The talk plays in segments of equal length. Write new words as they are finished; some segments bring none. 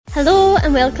Hello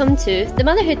and welcome to The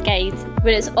Motherhood Guide,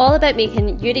 where it's all about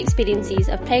making your experiences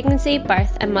of pregnancy,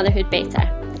 birth and motherhood better.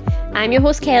 I'm your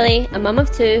host Kelly, a mum of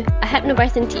two, a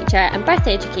hypnobirthing teacher and birth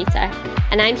educator,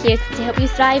 and I'm here to help you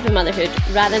thrive in motherhood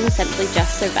rather than simply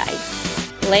just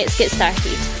survive. Let's get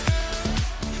started.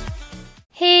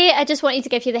 Hey, I just wanted to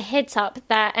give you the heads up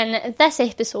that in this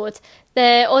episode,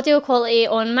 the audio quality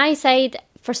on my side,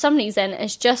 for some reason,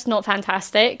 is just not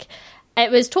fantastic. It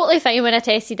was totally fine when I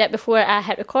tested it before I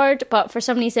hit record, but for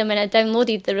some reason when I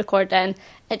downloaded the recording,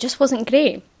 it just wasn't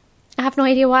great. I have no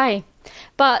idea why.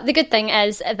 But the good thing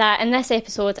is that in this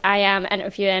episode, I am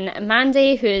interviewing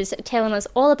Mandy, who's telling us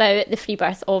all about the free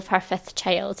birth of her fifth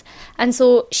child. And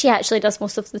so she actually does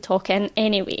most of the talking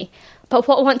anyway. But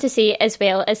what I want to say as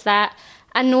well is that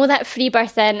I know that free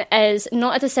birthing is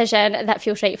not a decision that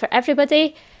feels right for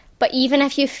everybody, but even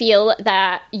if you feel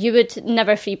that you would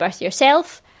never free birth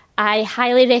yourself, I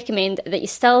highly recommend that you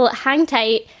still hang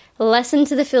tight, listen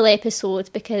to the full episode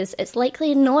because it's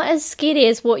likely not as scary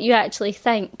as what you actually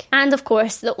think. And of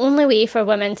course, the only way for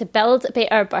women to build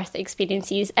better birth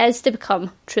experiences is to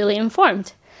become truly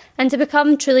informed. And to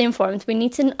become truly informed, we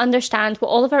need to understand what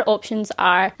all of our options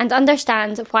are and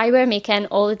understand why we're making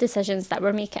all the decisions that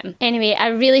we're making. Anyway, I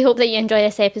really hope that you enjoy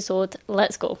this episode.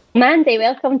 Let's go. Mandy,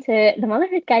 welcome to the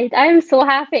Motherhood Guide. I'm so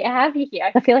happy to have you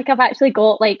here. I feel like I've actually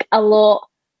got a lot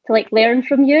to learn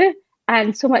from you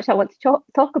and so much I want to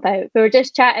talk about. We were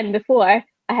just chatting before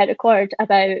I hit record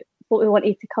about what we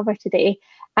wanted to cover today,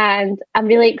 and I'm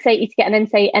really excited to get an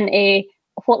insight into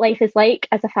what life is like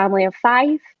as a family of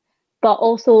five, but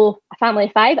also a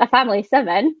family of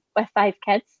seven with five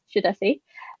kids, should I say.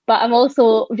 But I'm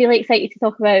also really excited to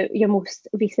talk about your most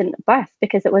recent birth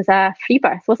because it was a free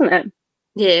birth, wasn't it?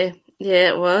 Yeah,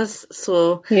 it was.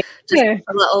 So just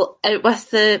a little out with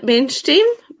the mainstream,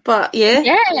 but yeah.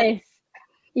 Yes.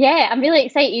 Yeah, I'm really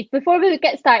excited. Before we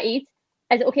get started,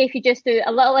 is it okay if you just do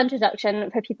a little introduction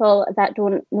for people that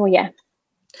don't know you?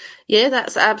 Yeah,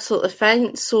 that's absolutely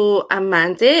fine. So I'm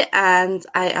Mandy and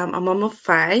I am a mum of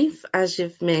five, as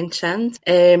you've mentioned.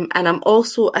 And I'm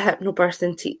also a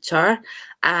hypnobirthing teacher,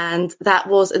 and that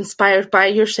was inspired by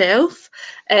yourself.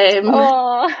 That's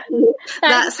how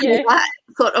that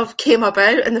sort of came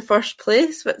about in the first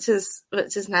place, which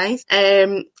is nice.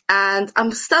 And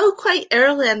I'm still quite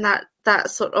early in that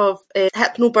sort of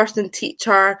hypnobirthing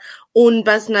teacher, own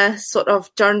business sort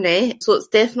of journey. So it's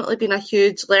definitely been a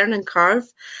huge learning curve.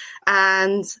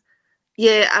 And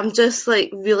yeah, I'm just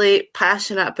really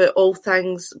passionate about all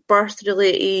things birth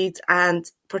related, and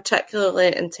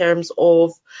particularly in terms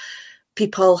of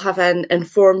people having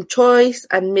informed choice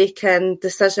and making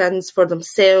decisions for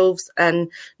themselves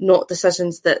and not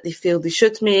decisions that they feel they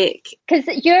should make. Because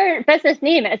your business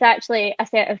name is actually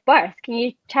Assertive Birth. Can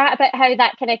you chat about how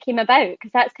that kind of came about?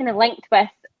 Because that's kind of linked with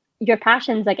your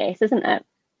passions, I guess, isn't it?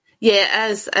 Yeah,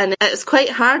 it is. And it's quite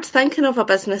hard thinking of a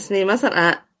business name, isn't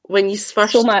it? When you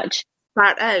first start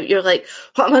out, you're like,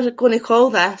 what am I going to call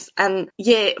this? And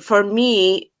yeah, for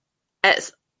me,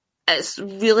 it's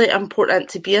really important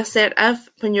to be assertive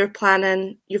when you're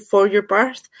planning for your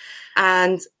birth.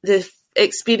 And the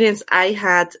experience I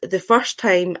had the first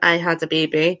time I had a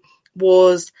baby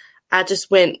was I just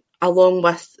went along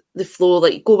with the flow,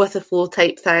 go with the flow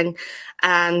type thing.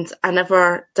 And I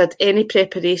never did any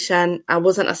preparation. I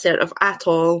wasn't assertive at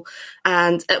all.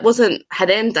 And it wasn't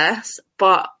horrendous,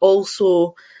 but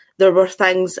also there were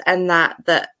things in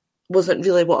that wasn't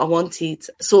really what I wanted.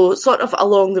 So sort of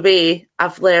along the way,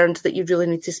 I've learned that you really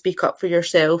need to speak up for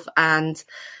yourself and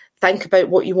think about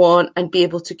what you want and be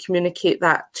able to communicate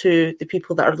that to the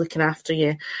people that are looking after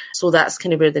you. So that's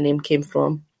kind of where the name came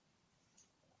from.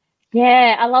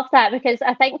 Yeah, I love that because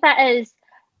I think that is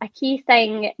a key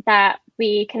thing that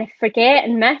we kind of forget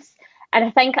and miss. And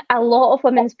I think a lot of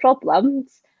women's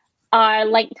problems are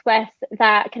linked with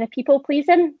that kind of people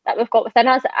pleasing that we've got within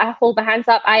us. I hold my hands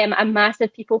up. I am a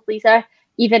massive people pleaser.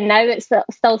 Even now, it's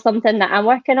still something that I'm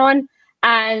working on.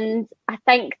 And I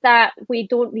think that we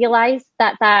don't realise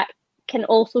that can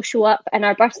also show up in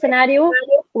our birth scenario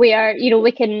where,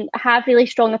 we can have really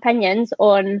strong opinions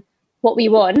on what we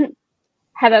want.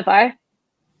 However,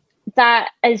 that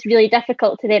is really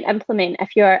difficult to then implement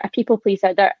if you're a people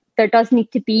pleaser. There does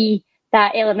need to be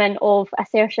that element of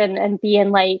assertion and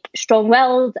being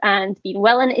strong-willed and being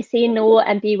willing to say no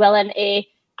and be willing to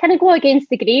kind of go against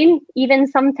the grain even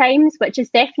sometimes, which is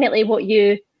definitely what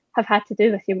you have had to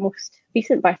do with your most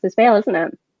recent birth as well, isn't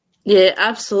it? Yeah,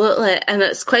 absolutely. And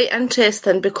it's quite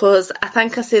interesting because I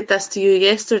think I said this to you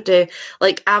yesterday,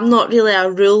 I'm not really a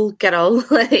rule girl.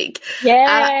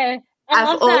 Yeah, I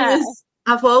love that.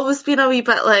 I've always been a wee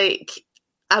bit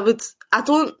I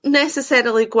don't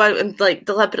necessarily go out and like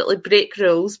deliberately break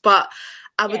rules, but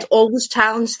I would always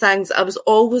challenge things. I was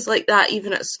always like that,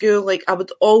 even at school. Like, I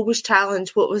would always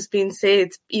challenge what was being said,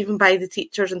 even by the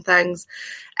teachers and things,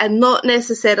 and not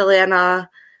necessarily in a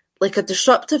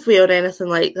disruptive way or anything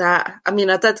like that. I mean,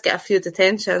 I did get a few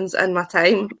detentions in my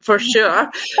time, for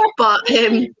sure, but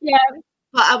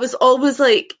but I was always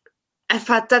like, if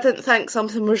I didn't think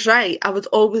something was right, I would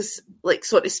always like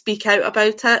sort of speak out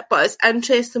about it. But it's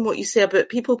interesting what you say about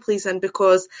people pleasing,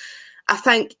 because I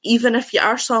think even if you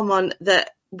are someone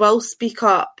that will speak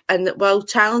up and that will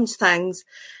challenge things,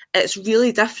 it's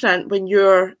really different when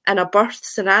you're in a birth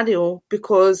scenario,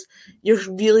 because you're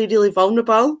really, really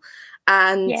vulnerable.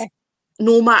 And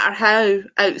no matter how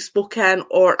outspoken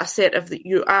or assertive that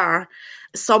you are,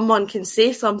 someone can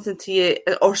say something to you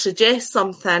or suggest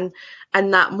something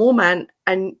in that moment,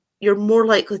 and you're more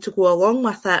likely to go along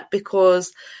with it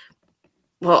because,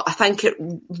 well, I think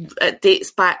it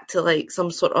dates back to like some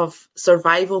sort of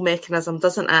survival mechanism,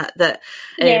 doesn't it? That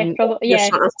you're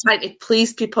sort of trying to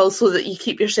please people so that you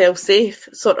keep yourself safe,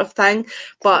 sort of thing.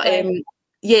 But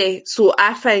so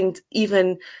I find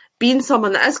even being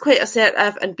someone that is quite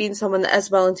assertive and being someone that is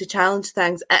willing to challenge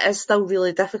things, it is still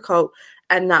really difficult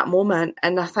in that moment.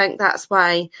 And I think that's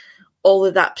why all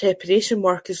of that preparation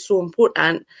work is so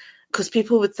important, because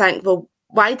people would think, well,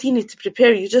 why do you need to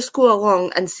prepare? You just go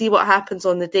along and see what happens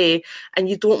on the day, and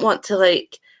you don't want to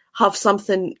like have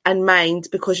something in mind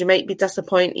because you might be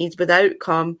disappointed with the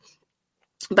outcome.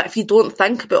 But if you don't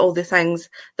think about all the things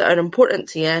that are important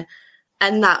to you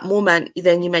in that moment,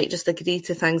 then you might just agree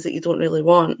to things that you don't really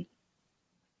want.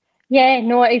 Yeah,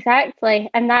 no, exactly.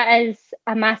 And that is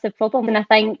a massive problem. And I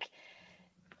think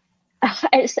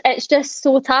it's just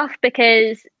so tough,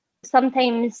 because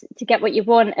sometimes to get what you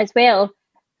want as well,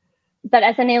 there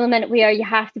is an element where you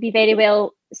have to be very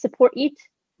well supported.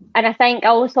 And I think I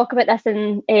always talk about this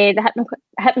in the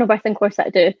hypnobirthing course that I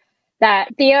do,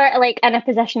 that they are like in a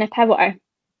position of power,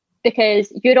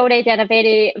 because you're already in a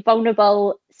very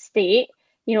vulnerable state,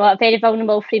 you know, a very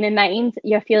vulnerable frame of mind.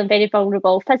 You're feeling very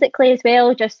vulnerable physically as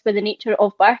well, just with the nature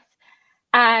of birth.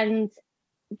 And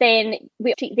then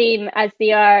we treat them as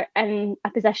they are in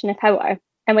a position of power.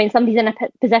 And when somebody's in a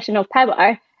position of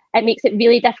power, it makes it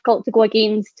really difficult to go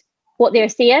against what they're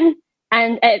saying.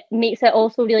 And it makes it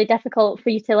also really difficult for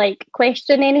you to like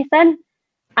question anything.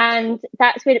 And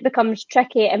that's where it becomes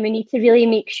tricky. And we need to really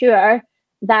make sure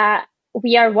that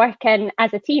we are working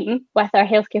as a team with our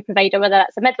healthcare provider, whether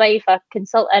that's a midwife, a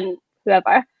consultant,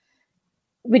 whoever.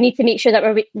 We need to make sure that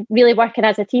we're really working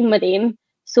as a team with them,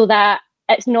 so that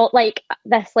it's not like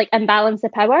this like imbalance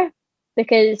of power,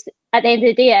 because at the end of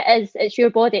the day, it's your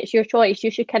body, it's your choice.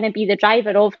 You should kind of be the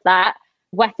driver of that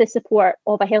with the support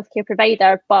of a healthcare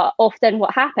provider. But often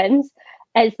what happens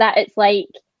is that it's like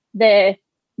the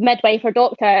midwife or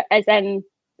doctor is in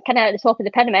kind of at the top of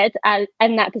the pyramid and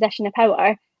in that position of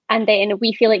power. And then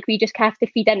we feel like we just have to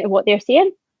feed into what they're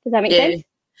saying. Does that make sense?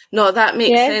 No, that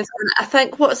makes sense. And I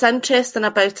think what's interesting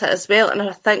about it as well, and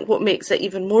I think what makes it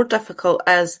even more difficult,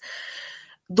 is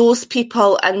those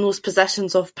people in those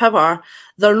positions of power,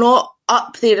 they're not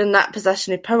up there in that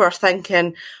position of power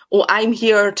thinking, oh, I'm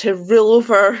here to rule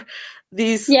over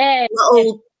these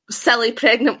little silly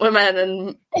pregnant women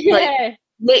and like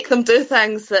make them do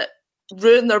things that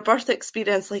ruin their birth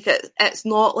experience. Like it's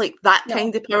not like that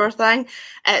kind of power thing.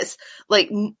 It's like,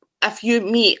 if you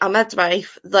meet a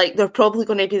midwife, like they're probably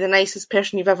going to be the nicest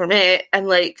person you've ever met, and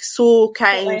like so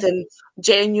kind and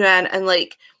genuine, and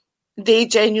like they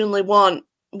genuinely want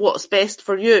what's best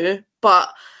for you. But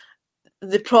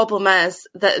the problem is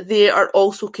that they are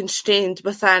also constrained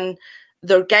within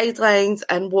their guidelines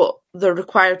and what they're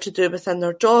required to do within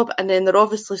their job, and then they're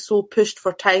obviously so pushed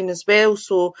for time as well,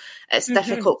 so it's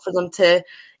difficult for them to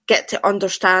get to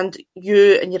understand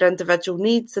you and your individual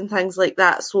needs and things like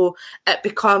that. So it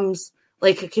becomes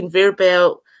like a conveyor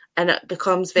belt, and it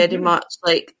becomes very much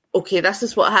like, okay, this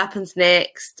is what happens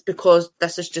next because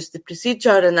this is just the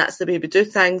procedure and that's the way we do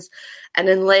things. And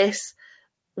unless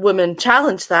women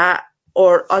challenge that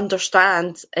or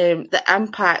understand the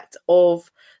impact of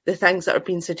the things that are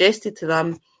being suggested to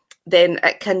them, then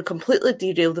it can completely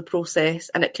derail the process,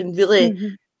 and it can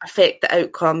really affect the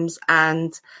outcomes,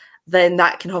 and then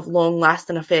that can have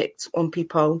long-lasting effects on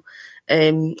people,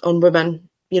 on women,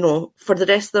 you know, for the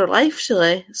rest of their life,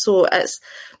 really. So it's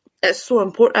so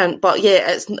important. But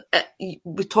yeah,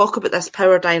 we talk about this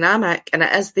power dynamic, and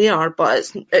it is there,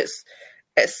 but it's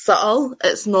subtle.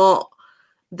 It's not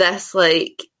this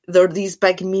like they're these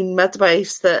big mean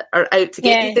midwives that are out to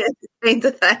get you kind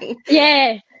of thing.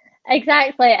 Yeah,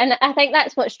 exactly. And I think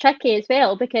that's what's tricky as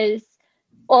well, because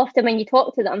often when you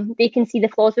talk to them, they can see the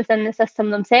flaws within the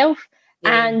system themselves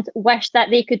and wish that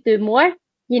they could do more,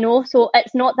 you know. So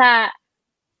it's not that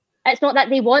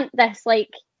they want this like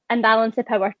imbalance of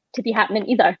power to be happening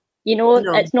either, you know.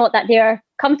 No. It's not that they're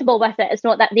comfortable with it. It's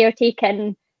not that they're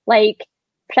taking like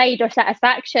pride or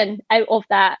satisfaction out of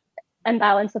that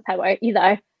imbalance of power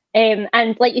either.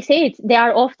 And like you said, they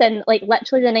are often like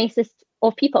literally the nicest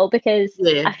of people, because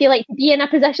I feel like to be in a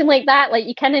position like that, like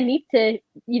you kind of need to,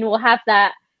 you know, have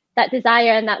that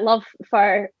desire and that love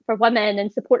for women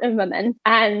and supporting women.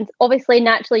 And obviously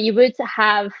naturally you would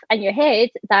have in your head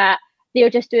that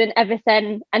they're just doing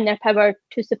everything in their power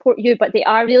to support you, but they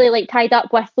are really like tied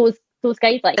up with those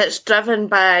guidelines. It's driven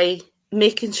by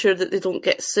making sure that they don't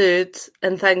get sued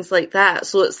and things like that.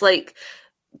 So it's like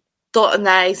dotting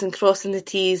the I's and crossing the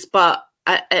T's, but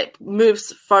it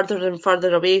moves further and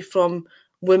further away from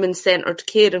women-centred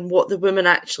care and what the woman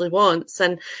actually wants.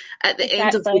 And at the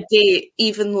end of the day,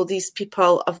 even though these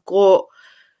people have got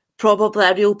probably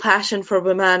a real passion for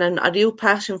women and a real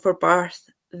passion for birth,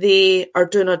 they are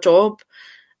doing a job.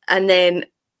 And then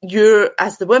you're,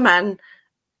 as the woman,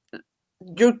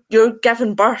 you're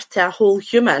giving birth to a whole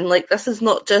human. Like, this is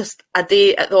not just a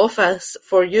day at the office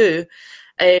for you.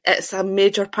 It's a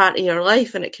major part of your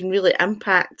life, and it can really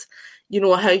impact, you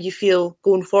know, how you feel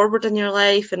going forward in your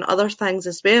life and other things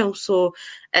as well. So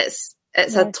it's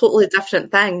a totally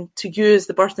different thing to you as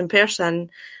the birthing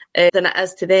person than it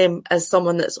is to them as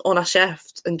someone that's on a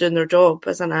shift and doing their job,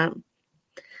 isn't it?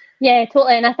 Yeah,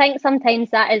 totally. And I think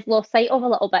sometimes that is lost sight of a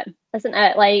little bit, isn't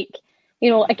it? Like,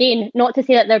 you know, again, not to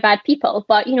say that they're bad people,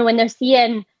 but, you know, when they're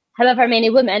seeing however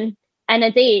many women in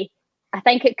a day, I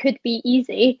think it could be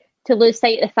easy to lose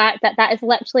sight of the fact that that is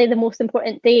literally the most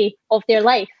important day of their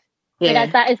life. Yeah.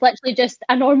 That is literally just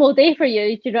a normal day for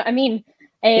you. Do you know what I mean?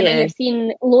 And you're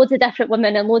seeing loads of different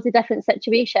women in loads of different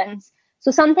situations.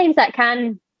 So sometimes that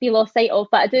can be lost sight of,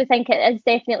 but I do think it is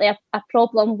definitely a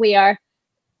problem where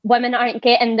women aren't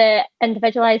getting the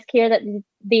individualised care that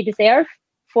they deserve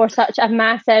for such a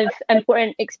massive,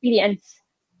 important experience.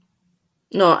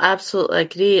 No, absolutely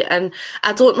agree. And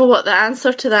I don't know what the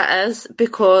answer to that is,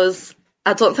 because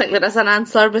I don't think there is an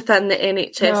answer within the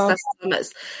NHS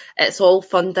system. It's all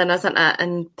funding, isn't it?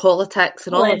 And politics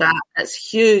and all of that. It's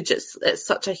huge. It's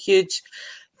such a huge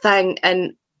thing.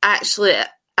 And actually,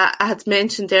 I had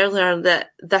mentioned earlier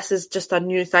that this is just a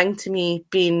new thing to me,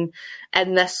 being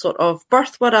in this sort of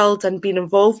birth world and being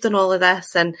involved in all of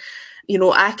this. And, you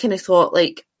know, I kind of thought,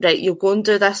 like, right, you'll go and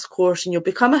do this course and you'll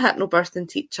become a hypnobirthing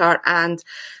teacher, and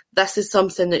this is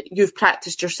something that you've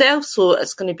practiced yourself, so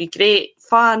it's going to be great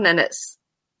fun, and it's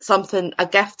something, a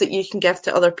gift that you can give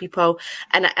to other people,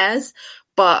 and it is.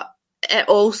 But it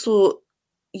also,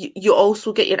 you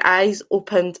also get your eyes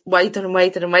opened wider and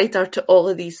wider and wider to all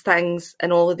of these things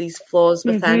and all of these flaws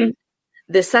within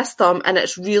the system, and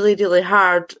it's really, really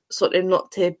hard sort of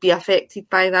not to be affected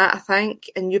by that, I think.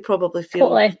 And you probably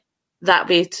feel that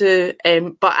way too.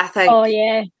 But I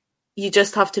think you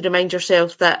just have to remind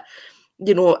yourself that,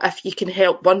 you know, if you can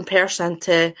help one person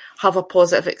to have a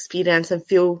positive experience and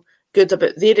feel good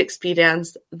about their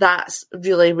experience, that's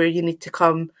really where you need to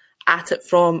come at it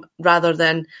from, rather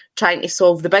than trying to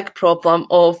solve the big problem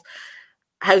of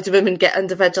how do women get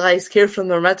individualised care from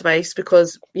their midwives,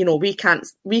 because, you know, we can't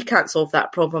solve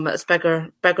that problem. It's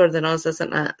bigger than us,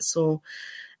 isn't it? So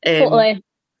totally.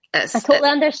 I totally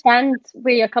understand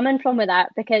where you're coming from with that,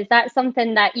 because that's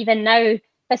something that even now,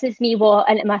 this is me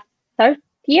into my third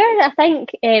year, I think,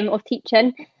 of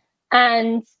teaching,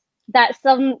 and that's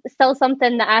still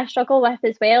something that I struggle with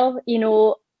as well, you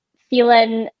know,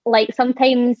 feeling like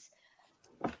sometimes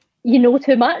you know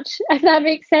too much, if that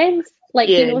makes sense. Like,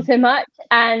 you know too much,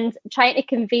 and trying to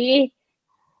convey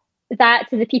that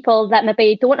to the people that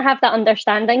maybe don't have that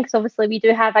understanding, because obviously we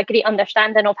do have a great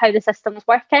understanding of how the system's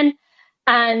working.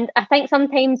 And I think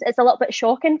sometimes it's a little bit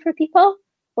shocking for people.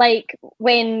 Like,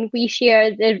 when we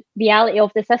share the reality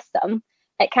of the system,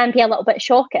 it can be a little bit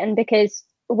shocking, because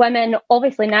women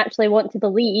obviously naturally want to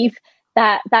believe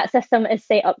that that system is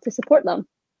set up to support them.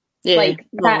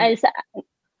 That is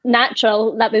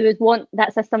natural, that we would want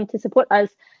that system to support us.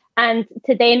 And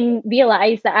to then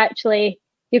realise that actually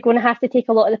you're going to have to take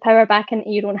a lot of the power back into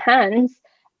your own hands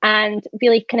and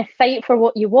really kind of fight for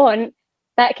what you want,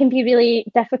 that can be really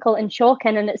difficult and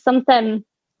shocking. And it's something,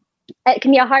 it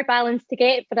can be a hard balance to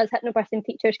get for us hypnobirthing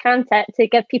teachers, can't it? To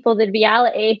give people the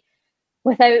reality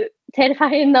without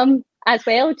terrifying them as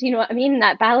well. Do you know what I mean?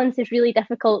 That balance is really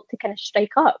difficult to kind of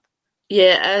strike up.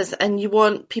 Yeah, it is. And you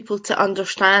want people to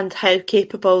understand how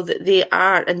capable that they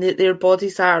are and that their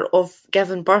bodies are of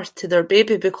giving birth to their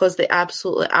baby, because they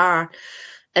absolutely are.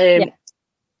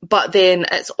 but then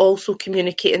it's also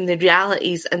communicating the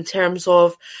realities in terms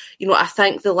of, you know, I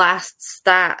think the last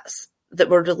stats that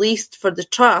were released for the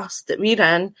trust that we're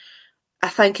in, I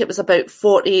think it was about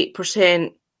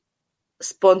 48%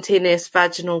 spontaneous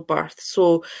vaginal birth.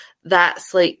 So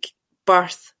that's like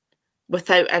birth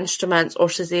without instruments or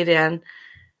caesarean.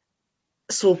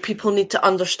 So people need to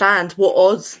understand what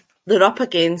odds they're up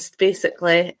against,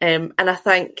 basically. And I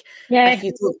think if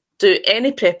you don't do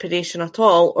any preparation at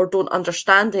all or don't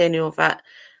understand any of it,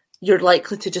 you're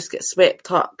likely to just get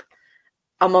swept up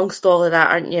amongst all of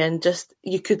that, aren't you? And just,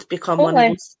 you could become one of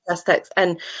those statistics.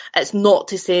 And it's not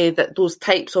to say that those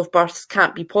types of births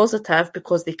can't be positive,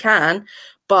 because they can,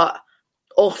 but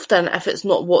often if it's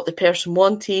not what the person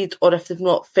wanted, or if they've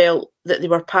not felt that they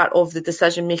were part of the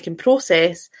decision-making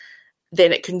process,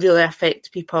 then it can really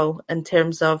affect people in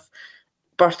terms of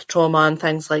birth trauma and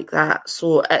things like that.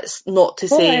 So it's not to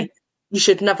say you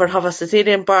should never have a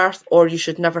caesarean birth or you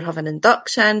should never have an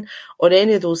induction or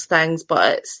any of those things,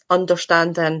 but it's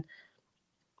understanding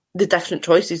the different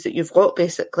choices that you've got,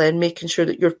 basically, and making sure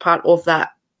that you're part of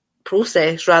that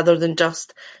process rather than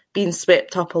just being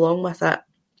swept up along with it.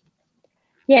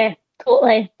 Yeah,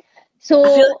 totally. So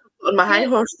I feel like I'm on my high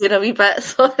horse there a wee bit,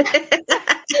 sorry.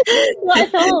 Not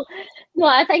at all. No,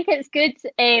 I think it's good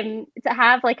to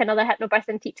have like another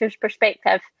hypnobirthing teacher's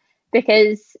perspective,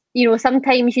 because, you know,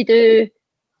 sometimes you do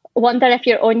wonder if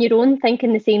you're on your own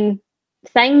thinking the same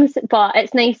things, but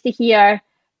it's nice to hear,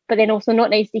 but then also not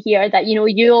nice to hear that, you know,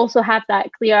 you also have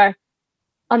that clear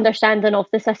understanding of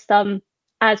the system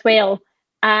as well.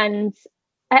 And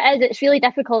it's really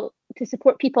difficult to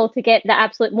support people to get the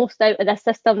absolute most out of this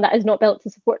system that is not built to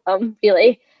support them,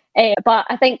 really. But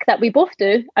I think that we both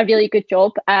do a really good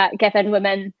job at giving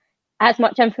women as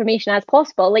much information as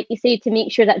possible, like you say, to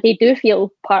make sure that they do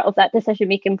feel part of that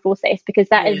decision-making process, because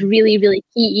that is really, really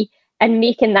key in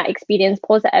making that experience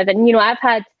positive. And, you know, I've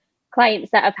had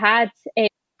clients that have had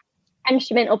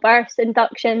instrumental births,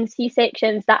 inductions,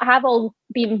 C-sections that have all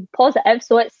been positive.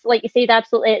 So it's, like you said,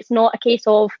 absolutely, it's not a case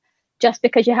of just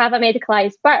because you have a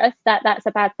medicalised birth that's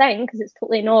a bad thing, because it's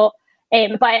totally not.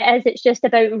 But it's just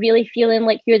about really feeling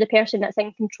like you're the person that's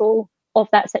in control of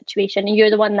that situation, and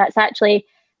you're the one that's actually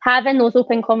having those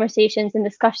open conversations and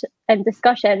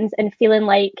discussions and feeling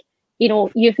like, you know,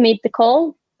 you've made the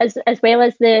call as well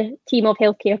as the team of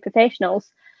healthcare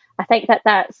professionals. I think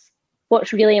that's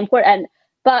what's really important.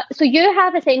 But so you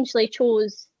have essentially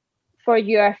chose for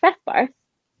your fifth birth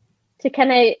to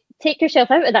kind of take yourself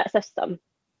out of that system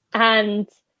and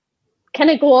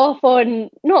kind of go off on,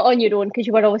 not on your own, because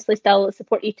you were obviously still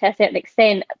supported to a certain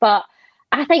extent, but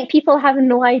I think people have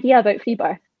no idea about free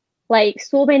birth. Like,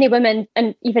 so many women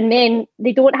and even men,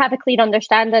 they don't have a clear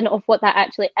understanding of what that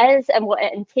actually is and what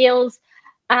it entails.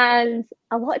 And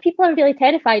a lot of people are really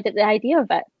terrified at the idea of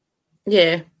it.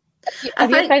 Yeah. Have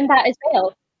you found that as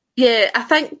well? Yeah, I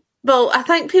think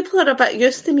people are a bit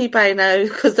used to me by now,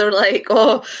 because they're like,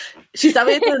 oh, she's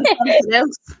away doing something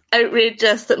else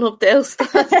outrageous that nobody else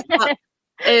does. But,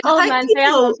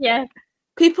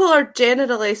 people are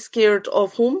generally scared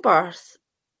of home birth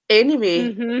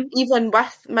anyway, even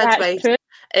with midwives.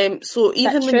 So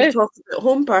even when you talk about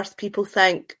home birth, people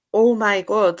think, oh my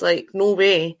God, like, no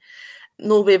way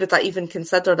would I even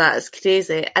consider that. It's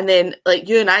crazy. And then, like,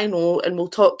 you and I know, and we'll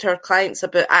talk to our clients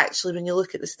about, actually, when you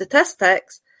look at the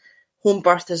statistics, home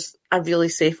birth is a really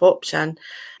safe option.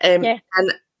 And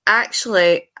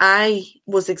actually, I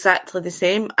was exactly the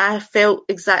same. I felt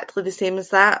exactly the same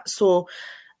as that. So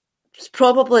it's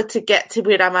probably, to get to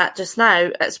where I'm at just now,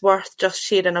 it's worth just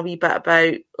sharing a wee bit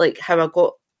about, like, how I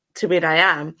got to where I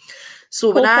am.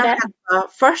 So when I had my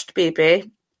first baby,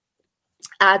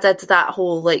 I did that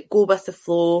whole, like, go with the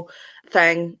flow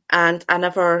thing, and I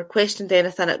never questioned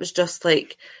anything. It was just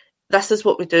like, this is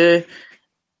what we do.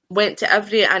 Went to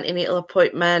every antenatal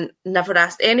appointment, never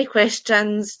asked any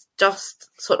questions, just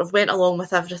sort of went along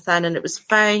with everything, and it was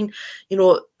fine. You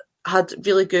know, had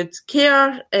really good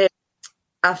care.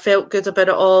 I felt good about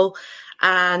it all,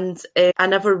 and I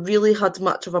never really had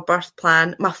much of a birth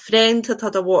plan. My friend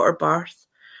had a water birth,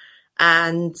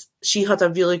 and she had a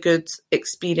really good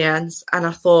experience, and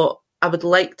I thought I would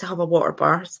like to have a water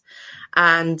birth.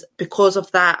 And because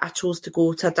of that, I chose to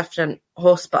go to a different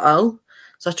hospital.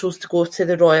 So I chose to go to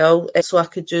the Royal so I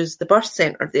could use the birth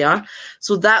centre there.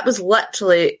 So that was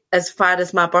literally as far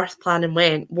as my birth planning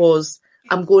went, was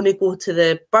I'm going to go to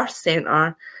the birth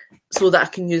centre so that I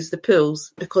can use the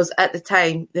pools, because at the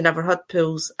time they never had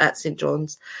pools at St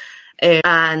John's.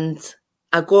 And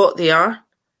I got there,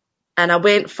 and I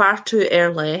went far too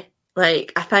early,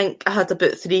 Like, I think I had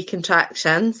about 3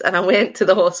 contractions and I went to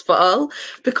the hospital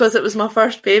because it was my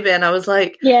first baby and I was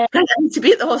like, yeah, I need to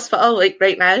be at the hospital, like,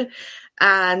 right now.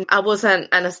 And I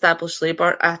wasn't in established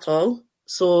labour at all.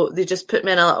 So they just put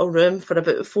me in a little room for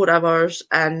about 4 hours,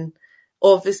 and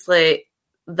obviously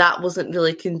that wasn't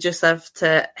really conducive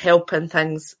to helping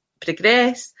things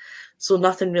progress. So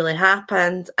nothing really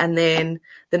happened. And then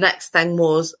the next thing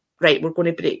was, right, we're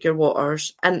going to break your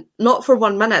waters. And not for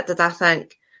 1 minute did I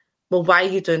think, well, why are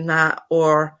you doing that?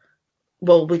 Or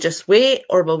will we just wait?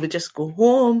 Or will we just go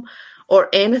home? Or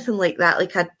anything like that.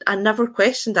 Like, I never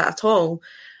questioned it at all.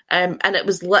 And it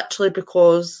was literally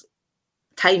because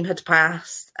time had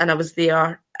passed and I was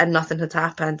there and nothing had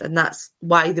happened. And that's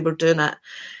why they were doing it.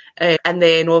 And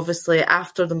then obviously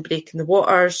after them breaking the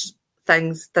waters,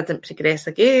 things didn't progress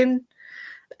again.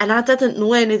 And I didn't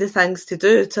know any of the things to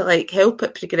do to like help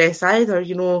it progress either,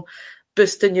 you know,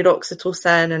 boosting your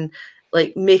oxytocin and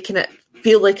like making it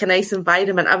feel like a nice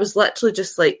environment. I was literally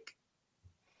just like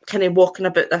kind of walking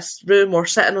about this room or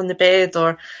sitting on the bed,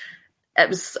 or it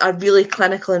was a really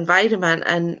clinical environment,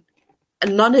 and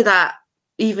none of that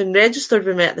even registered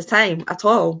with me at the time at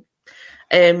all.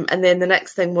 And then the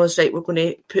next thing was, right, we're going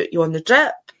to put you on the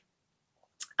drip.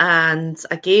 And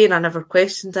again, I never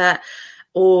questioned it.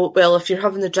 Oh, well, if you're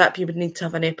having the drip, you would need to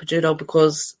have an epidural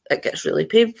because it gets really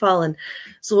painful. And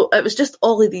so it was just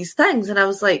all of these things. And I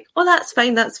was like, oh, that's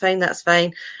fine, that's fine, that's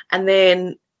fine. And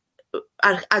then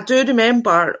I do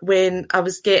remember when I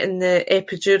was getting the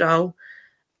epidural,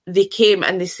 they came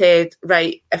and they said,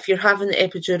 right, if you're having the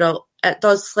epidural, it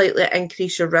does slightly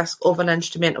increase your risk of an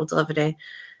instrumental delivery.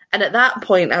 And at that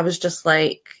point, I was just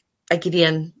like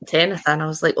agreeing to anything. I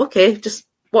was like, okay, just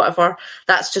whatever.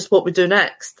 That's just what we do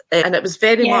next. And it was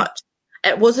very much,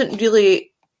 it wasn't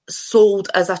really sold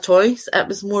as a choice. It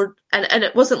was more, and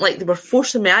it wasn't like they were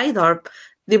forcing me either.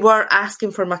 They were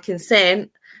asking for my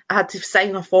consent. I had to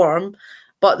sign a form,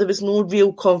 but there was no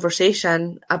real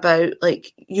conversation about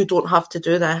like, you don't have to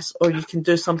do this, or you can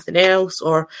do something else,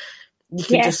 or you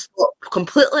can just stop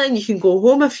completely and you can go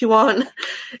home if you want.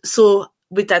 So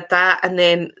we did that, and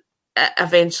then it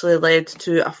eventually led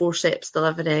to a forceps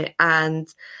delivery. And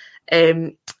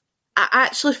I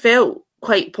actually felt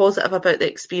quite positive about the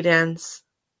experience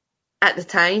at the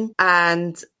time,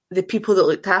 and the people that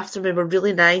looked after me were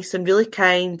really nice and really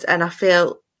kind, and I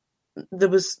felt there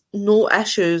was no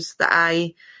issues that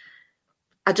I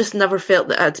just never felt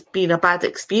that it had been a bad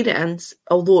experience,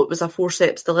 although it was a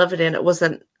forceps delivery and it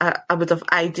wasn't, I would have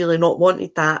ideally not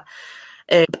wanted that.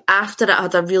 After it, I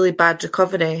had a really bad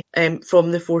recovery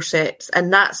from the forceps,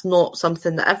 and that's not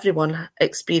something that everyone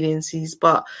experiences,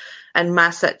 but in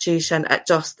my situation,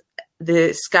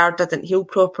 the scar didn't heal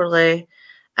properly,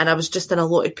 and I was just in a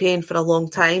lot of pain for a long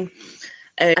time.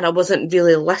 And I wasn't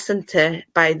really listened to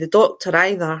by the doctor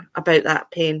either about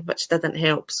that pain, which didn't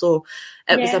help. So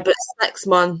it was about 6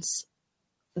 months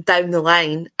down the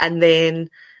line, and then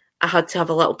I had to have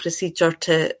a little procedure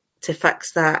to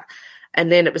fix that.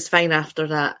 And then it was fine after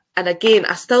that. And again,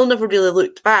 I still never really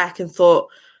looked back and thought,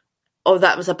 oh,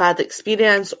 that was a bad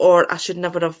experience, or I should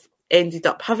never have ended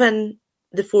up having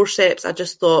the forceps. I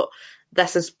just thought,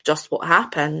 this is just what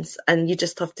happens, and you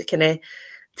just have to kind of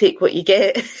take what you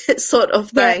get sort of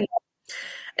thing.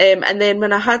 And then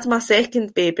when I had my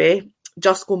second baby,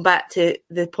 just going back to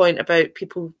the point about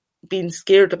people being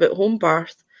scared about home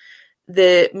birth,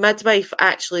 the midwife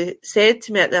actually said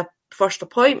to me at the first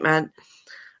appointment,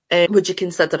 would you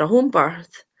consider a home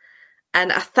birth?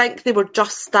 And I think they were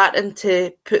just starting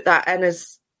to put that in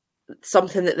as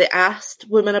something that they asked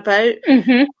women about. Mm-hmm.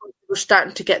 They were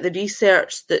starting to get the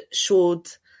research that showed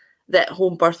that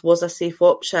home birth was a safe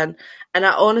option. And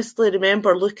I honestly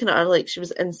remember looking at her like she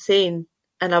was insane.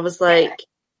 And I was like,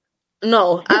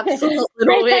 no, absolutely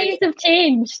no way. Times have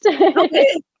changed.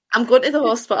 Okay, I'm going to the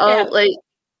hospital. Like,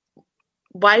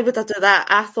 why would I do that?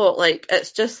 I thought, like,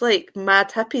 it's just like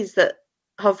mad hippies that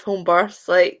have home births.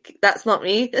 Like, that's not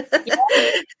me. So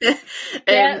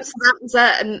that was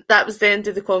it. And that was the end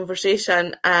of the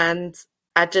conversation. And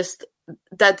I just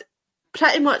did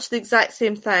pretty much the exact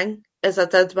same thing as I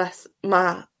did with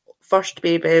my first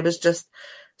baby. It was just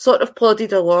sort of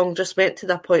plodded along, just went to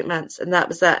the appointments, and that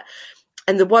was it.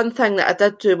 And the one thing that I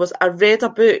did do was I read a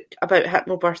book about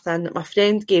hypnobirthing that my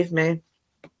friend gave me,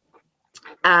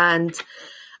 and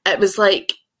it was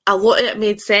like a lot of it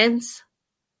made sense,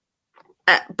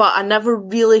 but I never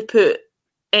really put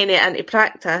any into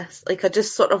practice. Like, I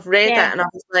just sort of read it and I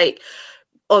was like,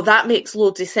 oh, that makes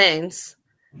loads of sense.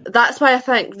 That's why I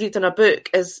think reading a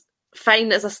book is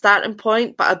fine as a starting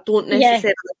point, but I don't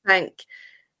necessarily think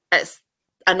it's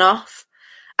enough.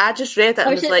 I just read it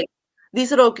and was like,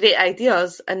 these are all great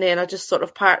ideas, and then I just sort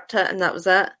of parked it and that was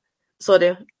it.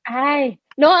 Sorry. Aye.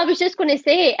 No, I was just going to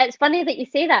say, it's funny that you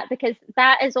say that, because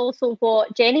that is also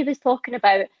what Jenny was talking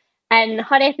about in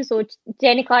her episode.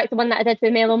 Jenny Clark, the one that I did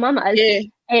with Mellow Mamas,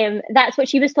 that's what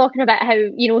she was talking about, how,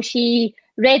 you know, she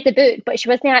read the book, but she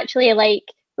wasn't actually like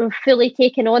fully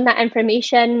taking on that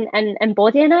information and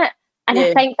embodying it. And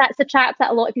I think that's a trap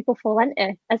that a lot of people fall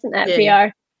into, isn't it?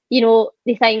 Where, you know,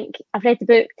 they think, I've read the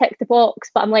book, tick the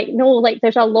box, but I'm like, no, like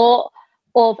there's a lot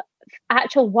of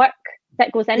actual work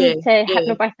that goes into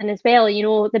hypnobirthing as well, you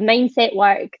know, the mindset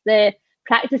work, the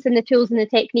practicing the tools and the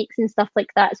techniques and stuff like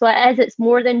that. So it's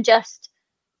more than just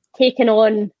taking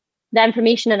on the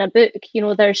information in a book, you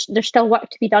know, there's still work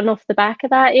to be done off the back of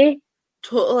that, eh?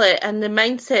 Totally. And the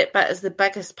mindset bit is the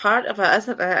biggest part of it,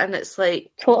 isn't it? And it's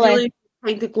like really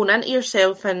kind of going into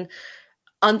yourself and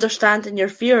understanding your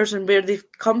fears and where they've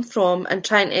come from and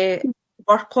trying to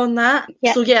work on that.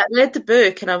 So I read the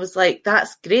book and I was like,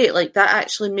 that's great, like that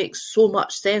actually makes so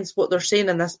much sense what they're saying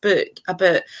in this book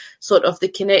about sort of the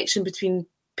connection between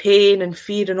pain and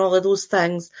fear and all of those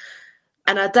things.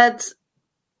 And I did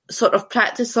sort of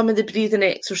practice some of the breathing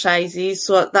exercises,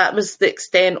 so that was the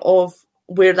extent of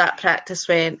where that practice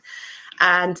went.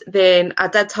 And then I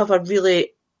did have a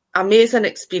really amazing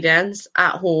experience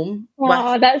at home.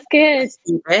 Oh, that's good.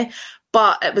 Baby,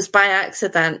 but it was by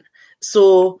accident.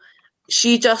 So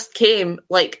she just came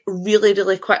like really,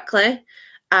 really quickly.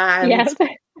 And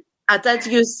I did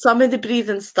use some of the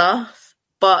breathing stuff,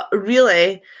 but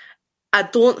really, I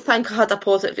don't think I had a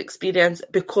positive experience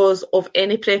because of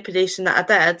any preparation that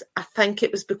I did. I think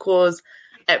it was because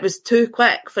it was too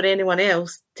quick for anyone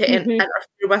else to interfere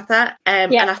with it.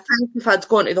 And I think if I'd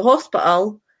gone to the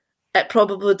hospital, it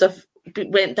probably would have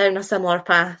went down a similar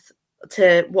path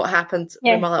to what happened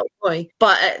with my little boy.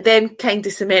 But it then kind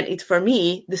of cemented for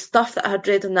me the stuff that I had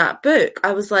read in that book.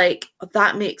 I was like,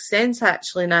 that makes sense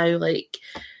actually now, like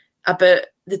about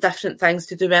the different things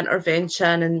to do with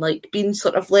intervention and like being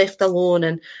sort of left alone.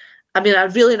 And I mean, I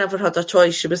really never had a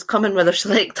choice. She was coming whether she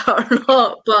liked it or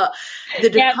not. But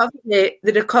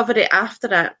the recovery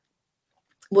after it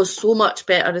was so much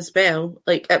better as well.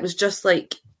 Like it was just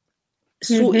like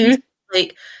so easy.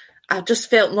 Like I just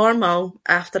felt normal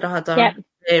after I had her.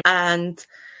 And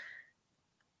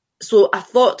so I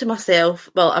thought to myself,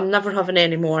 well, I'm never having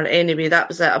any more anyway. That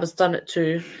was it. I was done at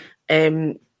 2.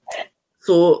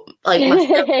 So like my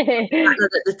partner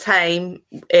at the time,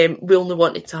 we only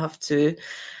wanted to have 2.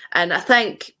 And I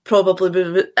think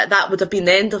probably that would have been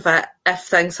the end of it if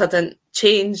things hadn't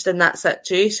changed in that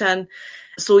situation.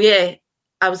 So I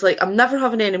was like, I'm never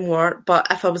having any more, but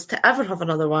if I was to ever have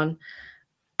another one,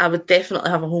 I would definitely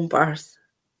have a home birth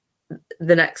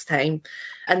the next time.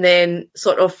 And then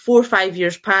sort of 4 or 5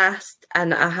 years passed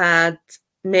and I had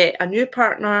met a new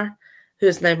partner who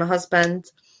is now my husband,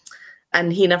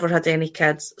 and he never had any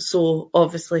kids. So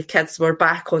obviously kids were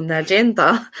back on the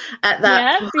agenda at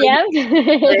that point.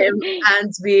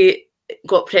 And we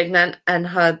got pregnant and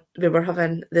we were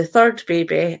having the 3rd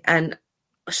baby, and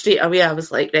straight away I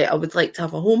was like, right, I would like to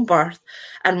have a home birth.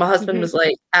 And my husband was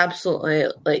like, absolutely,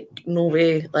 like, no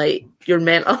way, like, you're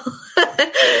mental.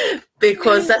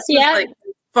 Because this was like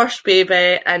the first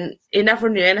baby and he never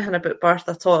knew anything about birth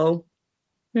at all.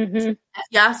 If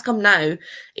you ask him now,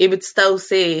 he would still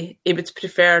say he would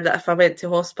prefer that if I went to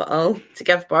hospital to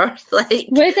give birth. Like,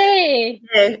 would he?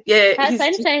 Yeah. That's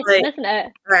interesting, isn't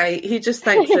it? Right, he just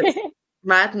thinks it's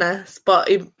madness, but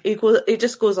he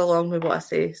just goes along with what I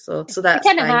say. So that's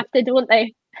kind of have to, don't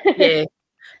they?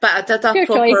 But I did a your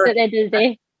proper choice at the end of the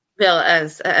day. Well, it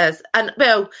is, and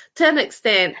well, to an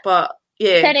extent, but.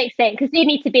 To an extent, because they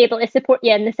need to be able to support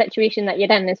you in the situation that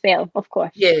you're in as well, of course.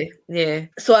 Yeah.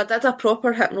 So I did a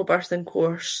proper hypnobirthing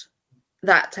course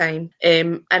that time,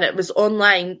 and it was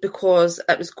online because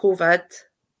it was COVID.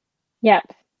 Yeah.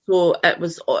 So it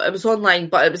was online,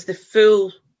 but it was the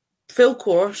full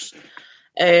course,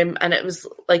 and it was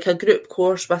like a group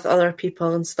course with other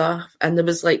people and stuff, and there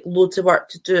was like loads of work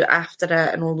to do after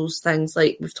it and all those things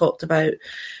like we've talked about.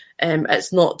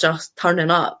 It's not just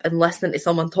turning up and listening to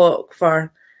someone talk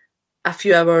for a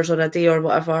few hours or a day or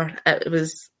whatever. It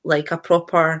was like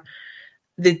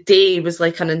the day was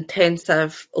like an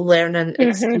intensive learning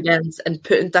experience and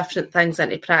putting different things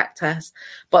into practice.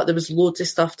 But there was loads of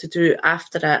stuff to do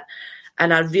after it.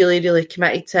 And I really, really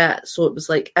committed to it. So it was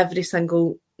like every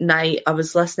single night I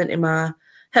was listening to my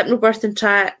hypnobirthing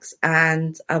tracks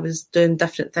and I was doing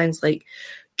different things like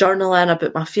journaling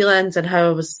about my feelings and how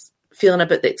I was feeling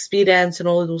about the experience and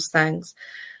all of those things.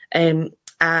 And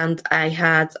I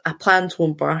had a planned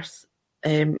home birth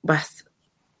with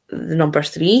the number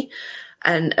 3,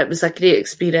 and it was a great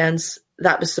experience.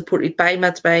 that was supported by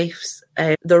midwives.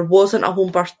 There wasn't a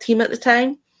home birth team at the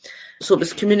time, so it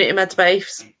was community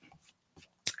midwives,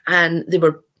 and they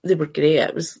were great.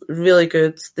 It was really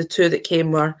good. The two that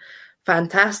came were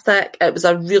fantastic. It was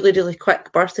a really, really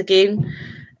quick birth again.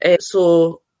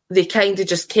 So they kind of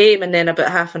just came, and then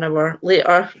about half an hour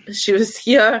later, she was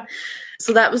here.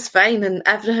 So that was fine, and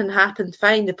everything happened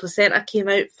fine. The placenta came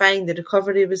out fine. The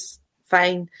recovery was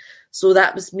fine. So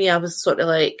that was me. I was sort of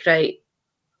like, right,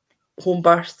 home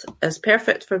birth is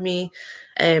perfect for me.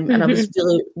 And I was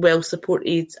really well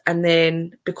supported. And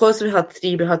then because we had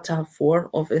 3, we had to have 4,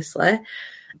 obviously,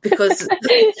 because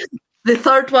the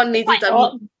third one needed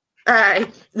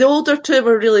the older 2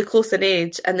 were really close in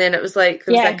age, and then it was like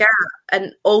there was a gap,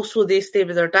 and also they stayed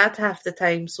with their dad half the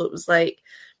time, so it was like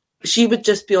she would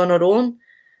just be on her own,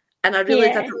 and I really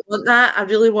didn't want that. I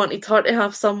really wanted her to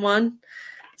have someone,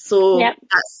 so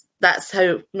that's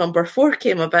how number 4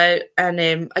 came about.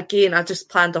 And again, I just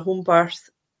planned a home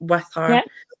birth with her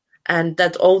and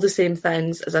did all the same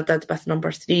things as I did with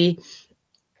number 3.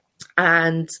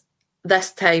 And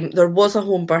this time there was a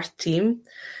home birth team,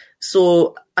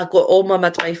 so I got all my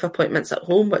midwife appointments at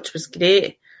home, which was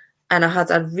great. And I had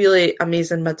a really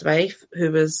amazing midwife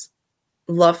who was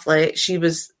lovely. She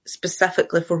was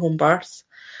specifically for home births.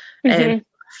 I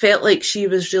felt like she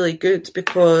was really good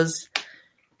because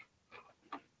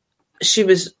she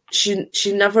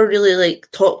never really like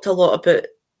talked a lot about,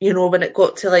 you know, when it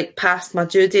got to like past my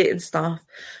due date and stuff.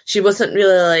 She wasn't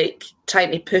really like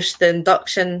trying to push the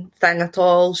induction thing at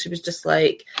all. She was just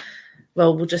like,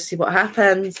 well, we'll just see what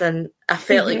happens. And I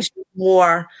felt like she was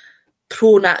more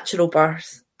pro-natural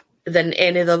birth than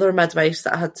any of the other midwives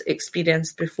that I had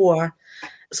experienced before.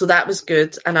 So that was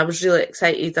good. And I was really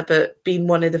excited about being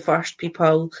one of the first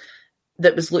people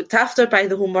that was looked after by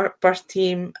the home birth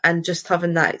team and just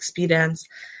having that experience.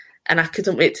 And I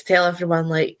couldn't wait to tell everyone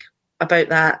like about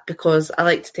that, because I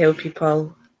like to tell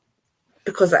people,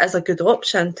 because it is a good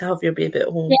option to have your baby at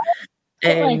home.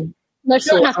 Yeah, totally. There's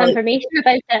not enough information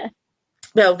about it.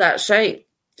 Well, that's right.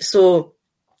 So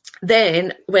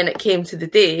then when it came to the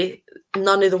day,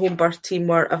 none of the home birth team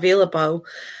were available.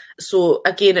 So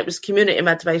again, it was community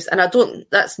midwives. And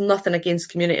that's nothing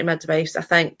against community midwives. I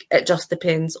think it just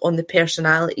depends on the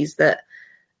personalities that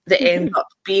end up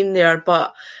being there.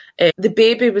 But the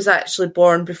baby was actually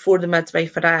born before the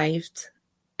midwife arrived.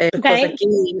 Because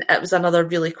again, it was another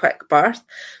really quick birth.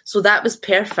 So that was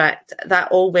perfect.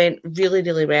 That all went really,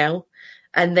 really well.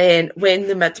 And then when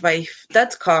the midwife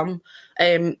did come,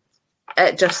 it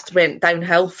just went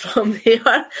downhill from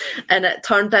there, and it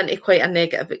turned into quite a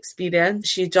negative experience.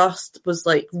 She just was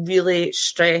like really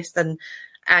stressed and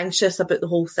anxious about the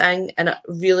whole thing, and it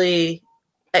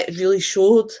really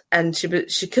showed. And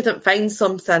she couldn't find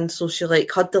something, so she like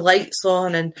had the lights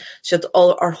on, and she had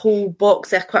all her whole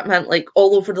box of equipment like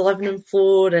all over the living room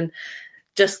floor, and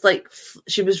just like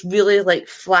she was really like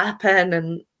flapping,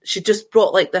 and she just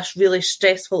brought like this really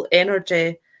stressful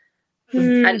energy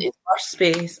into her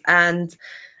space. And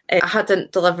I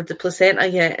hadn't delivered the placenta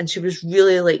yet, and she was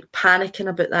really like panicking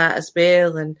about that as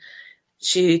well. And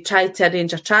she tried to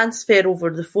arrange a transfer over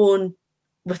the phone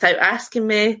without asking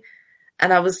me.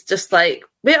 And I was just like,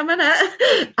 wait a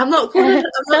minute, I'm not going to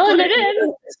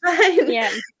it's fine. Yeah.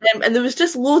 And there was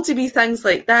just loads of wee things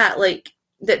like that, like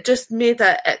that just made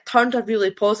it turned a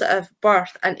really positive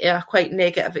birth into a quite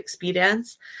negative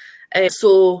experience.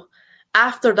 So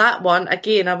after that one,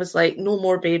 again, I was like, no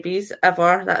more babies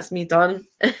ever. That's me done.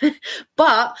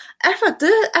 But if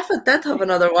I did have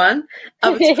another one, I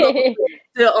would probably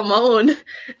do it on my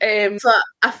own. So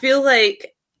I feel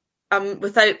like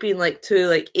without being like too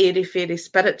like airy fairy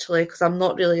spiritually, because I'm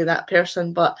not really that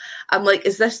person, but I'm like,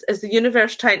 is the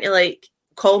universe trying to like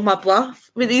call my bluff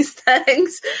with these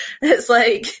things? It's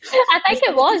like, I think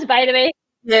it was, by the way.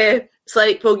 Yeah, it's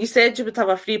like, well, you said you would have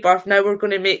a free birth. Now we're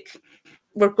going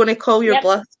to call your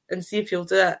bluff and see if you'll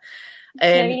do it.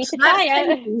 Now you need to try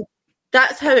it.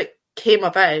 That's how it came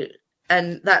about,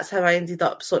 and that's how I ended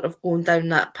up sort of going down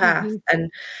that path.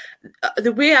 And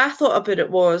the way I thought about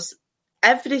it was,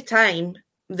 every time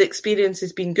the experience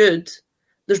has been good,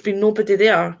 there's been nobody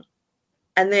there.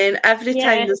 And then every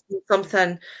time there's been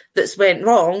something that's went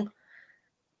wrong,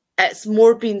 it's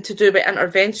more been to do with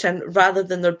intervention rather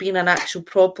than there being an actual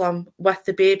problem with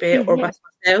the baby or with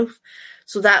myself.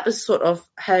 So that was sort of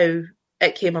how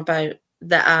it came about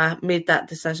that I made that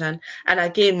decision. And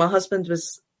again, my husband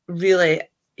was really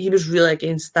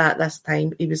against that this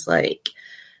time. He was like,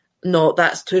 no,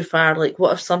 that's too far. Like,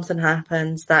 what if something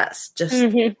happens? That's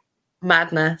just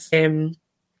madness. And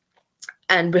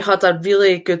we had a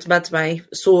really good midwife.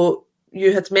 So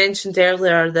you had mentioned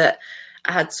earlier that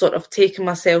I had sort of taken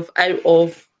myself out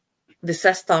of the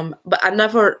system, but I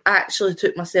never actually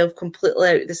took myself completely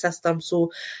out of the system.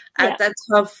 So I did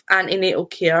have antenatal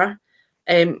care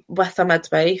with a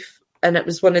midwife, and it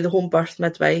was one of the home birth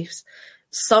midwives.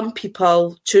 Some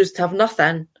people choose to have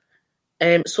nothing.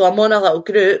 So I'm on a little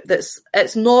group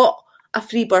it's not a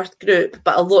free birth group,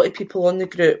 but a lot of people on the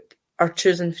group are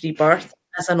choosing free birth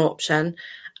as an option.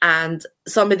 And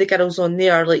some of the girls on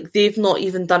there, like, they've not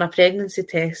even done a pregnancy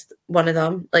test, one of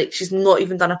them. Like, she's not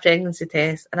even done a pregnancy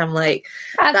test. And I'm like...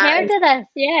 I've heard of this,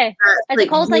 yeah. Is it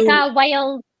called, like, a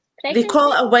wild pregnancy? They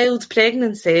call it a wild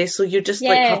pregnancy, so you're just,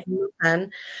 like, having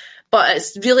nothing. But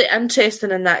it's really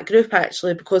interesting in that group,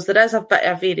 actually, because there is a bit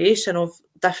of variation of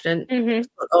different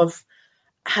sort of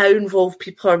how involved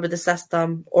people are with the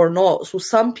system or not. So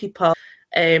some people...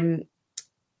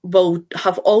 will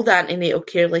have all the antenatal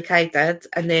care like I did,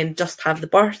 and then just have the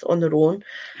birth on their own.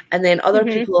 And then other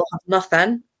people will have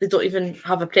nothing. They don't even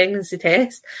have a pregnancy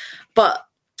test. But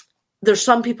there's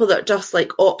some people that just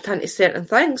like opt into certain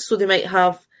things. So they might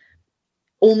have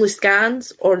only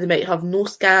scans, or they might have no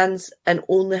scans and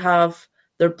only have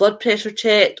their blood pressure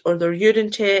checked or their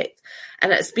urine checked.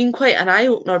 And it's been quite an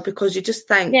eye-opener, because you just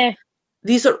think,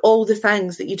 these are all the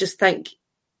things that you just think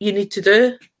you need to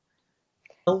do.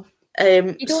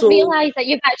 You don't realise that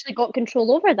you've actually got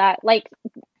control over that. Like,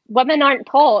 women aren't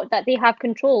taught that they have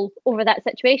control over that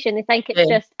situation. They think it's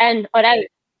just in or out.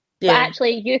 But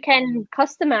actually, you can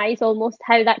customise almost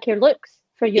how that care looks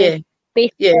for you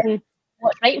based on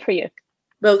what's right for you.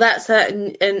 Well, that's it.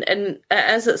 And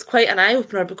it's quite an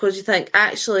eye-opener, because you think,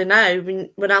 actually now,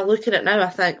 when I look at it now, I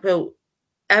think, well,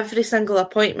 every single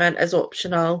appointment is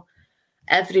optional.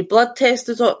 Every blood test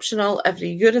is optional, every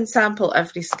urine sample,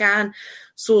 every scan.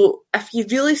 So if you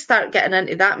really start getting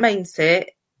into that mindset,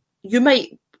 you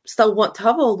might still want to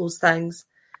have all those things.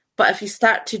 But if you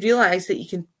start to realise that you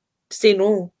can say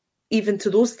no even to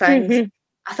those things,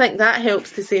 I think that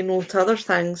helps to say no to other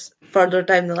things further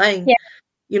down the line. Yeah.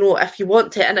 You know, if you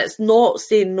want to, and it's not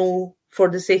saying no for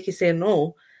the sake of saying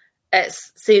no,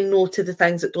 it's saying no to the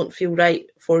things that don't feel right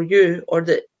for you or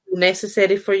that are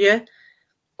necessary for you.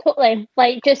 Totally.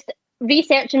 Like, just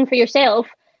researching for yourself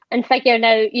and figuring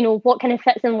out, you know, what kind of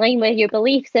fits in line with your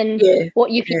beliefs and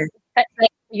what you feel fits with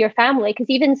your family. Because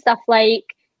even stuff like,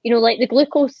 you know, like the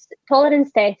glucose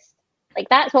tolerance test, like,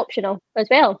 that's optional as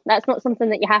well. That's not something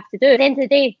that you have to do. At the end of the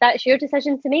day, that's your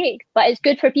decision to make. But it's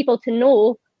good for people to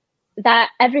know that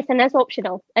everything is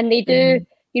optional. And they do,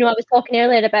 you know, I was talking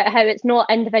earlier about how it's not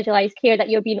individualised care that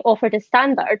you're being offered as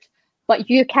standard, but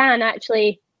you can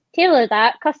actually tailor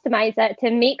that, customise it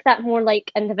to make that more like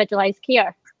individualised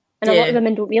care. And a lot of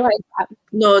women don't realise that.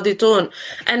 No, they don't.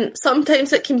 And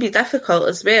sometimes it can be difficult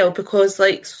as well, because,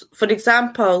 like, for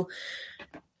example,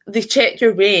 they check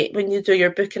your weight when you do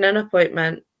your booking in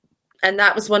appointment. And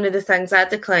that was one of the things I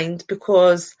declined,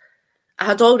 because I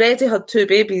had already had 2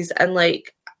 babies in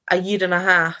like a year and a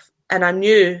half. And I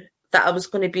knew that I was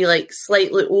going to be like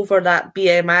slightly over that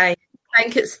BMI. I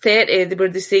think it's 30 where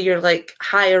they say you're like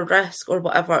higher risk or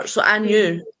whatever. So I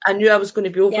knew I was going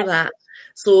to be over that.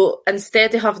 So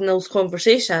instead of having those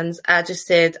conversations, I just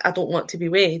said, I don't want to be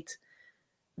weighed,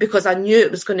 because I knew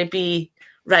it was going to be,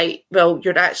 right, well,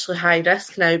 you're actually high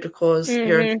risk now because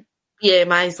your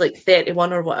BMI is like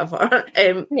 31 or whatever.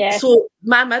 So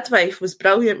my midwife was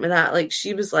brilliant with that. Like,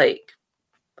 she was like,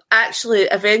 actually,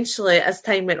 eventually, as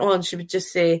time went on, she would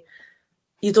just say,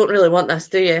 you don't really want this,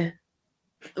 do you?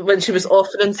 When she was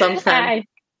offering something.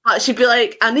 But she'd be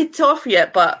like, I need to offer you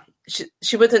it, but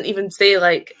she wouldn't even say,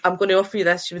 like, I'm going to offer you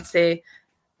this. She would say,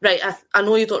 right, I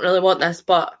know you don't really want this,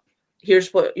 but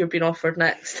here's what you're being offered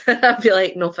next. I'd be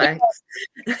like, no thanks.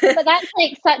 But that's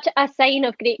like such a sign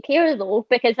of great care, though,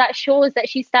 because that shows that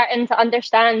she's starting to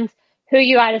understand who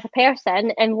you are as a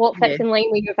person and what fits in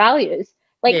line with your values.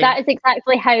 Like, that is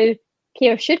exactly how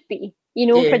care should be, you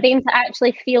know, for them to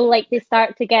actually feel like they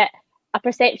start to get a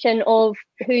perception of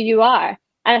who you are.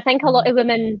 And I think a lot of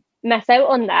women miss out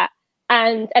on that.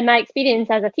 And in my experience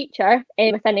as a teacher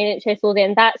within NHS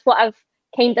Lothian, that's what I've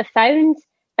kind of found,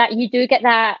 that you do get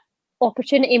that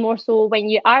opportunity more so when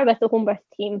you are with the home birth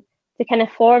team to kind of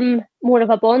form more of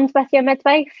a bond with your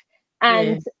midwife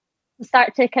and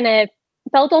start to kind of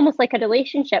build almost like a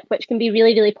relationship, which can be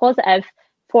really, really positive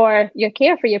for your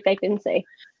care for your pregnancy.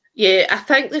 Yeah, I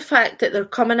think the fact that they're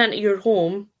coming into your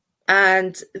home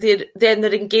and they're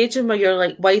engaging with your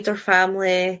like wider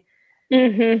family,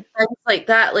 things like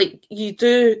that, like, you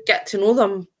do get to know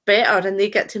them better and they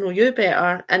get to know you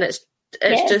better, and it's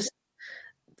just,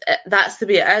 that's the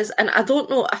way it is. And I don't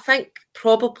know, I think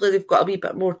probably they've got a wee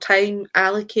bit more time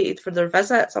allocated for their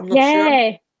visits. I'm not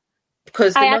sure.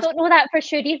 Because I don't know that for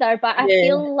sure either, but I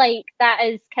feel like that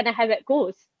is kind of how it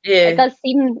goes. It does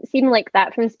seem like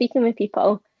that from speaking with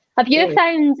people. Have you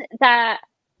found that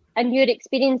in your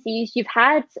experiences you've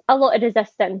had a lot of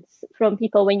resistance from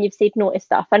people when you've said no to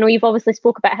stuff? I know you've obviously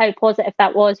spoke about how positive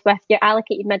that was with your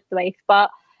allocated midwife, but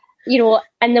you know,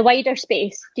 in the wider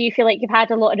space, do you feel like you've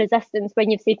had a lot of resistance when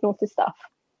you've said no to stuff?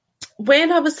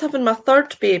 When I was having my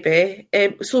third baby,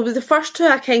 so with the first two,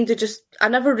 I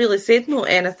never really said no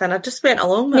to anything. I just went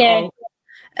along with it all.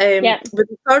 With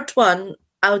the third one,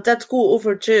 I did go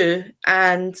overdue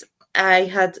and I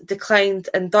had declined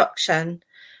induction.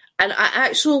 And I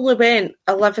actually only went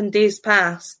 11 days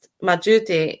past my due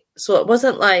date. So it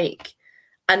wasn't like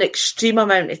an extreme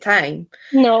amount of time.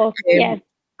 No,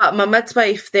 But my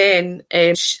midwife then,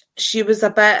 she was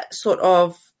a bit sort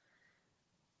of,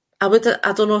 I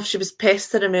don't know if she was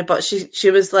pestering me, but she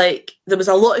was like, there was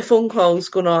a lot of phone calls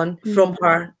going on from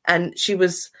her, and she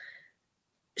was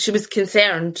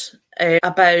concerned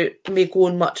about me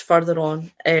going much further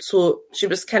on. So she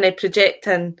was kind of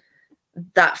projecting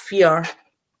that fear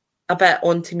a bit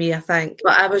onto me, I think.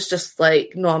 But I was just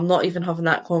like, no, I'm not even having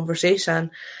that conversation.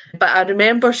 But I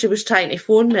remember she was trying to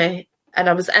phone me, and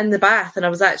I was in the bath and I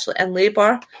was actually in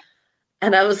labour.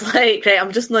 And I was like, right,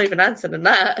 I'm just not even answering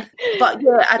that. But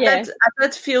I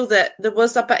did feel that there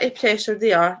was a bit of pressure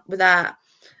there with that.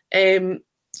 With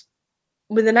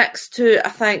the next two, I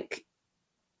think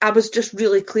I was just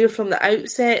really clear from the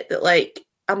outset that, like,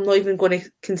 I'm not even going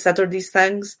to consider these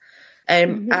things.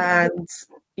 And I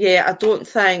don't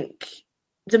think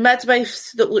the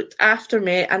midwives that looked after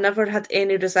me, I never had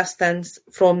any resistance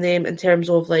from them in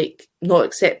terms of, like, not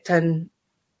accepting.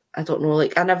 I don't know,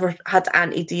 like, I never had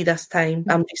anti-D this time.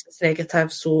 I'm just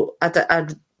negative, so I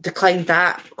declined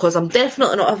that because I'm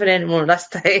definitely not having any more this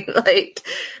time. Like,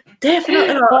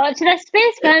 definitely not. Watch this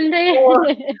space, Mandy.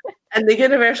 And the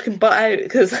universe can butt out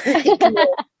because,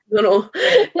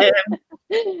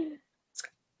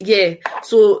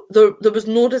 so there was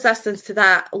no resistance to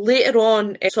that. Later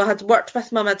on, so I had worked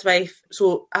with my midwife,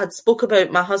 so I had spoke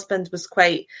about my husband was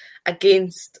quite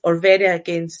against, or very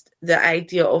against, the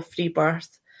idea of free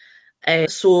birth.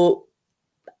 So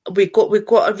we got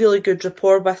a really good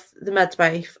rapport with the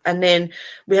midwife, and then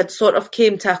we had sort of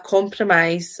came to a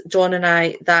compromise, John and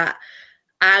I, that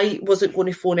I wasn't going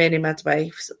to phone any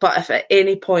midwives, but if at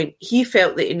any point he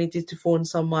felt that he needed to phone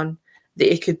someone,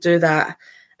 that he could do that.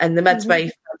 And the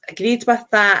midwife agreed with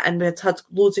that, and we had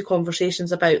loads of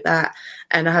conversations about that,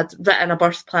 and I had written a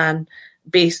birth plan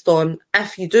based on,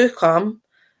 if you do come,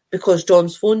 because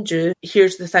John's phoned you,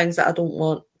 here's the things that I don't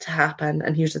want to happen,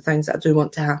 and here's the things that I do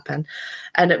want to happen.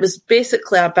 And it was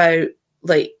basically about,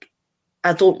 like,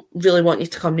 I don't really want you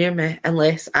to come near me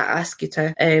unless I ask you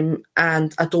to,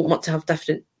 and I don't want to have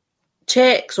different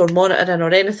checks or monitoring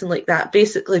or anything like that.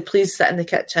 Basically, please sit in the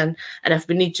kitchen, and if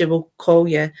we need you, we'll call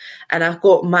you. And I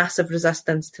got massive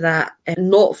resistance to that,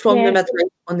 not from the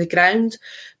midwife on the ground,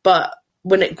 but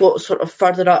when it got sort of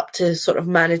further up to sort of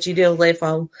managerial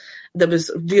level, there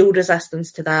was real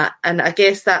resistance to that. And I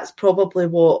guess that's probably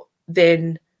what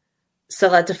then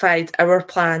solidified our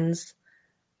plans,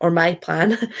 or my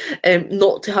plan,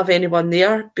 not to have anyone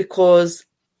there, because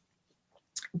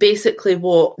basically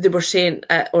what they were saying,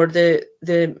 or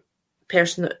the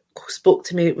person that spoke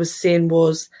to me was saying,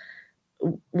 was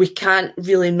we can't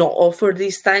really not offer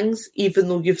these things, even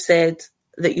though you've said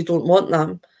that you don't want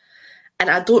them. And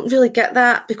I don't really get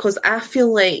that, because I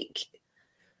feel like,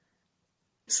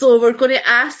 so we're going to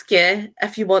ask you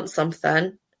if you want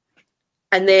something,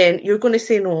 and then you're going to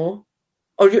say no,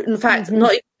 or in fact,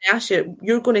 not even ask you,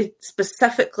 you're going to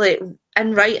specifically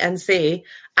in writing say,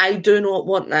 I do not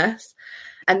want this.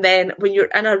 And then when you're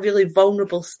in a really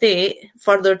vulnerable state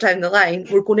further down the line,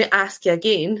 we're going to ask you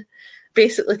again,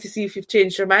 basically to see if you've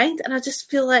changed your mind. And I just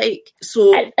feel like,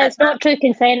 so it's not true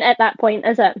consent at that point,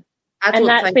 is it? And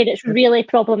that's where it's really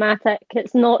problematic.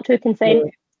 It's not true consent.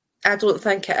 No, I don't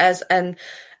think it is. And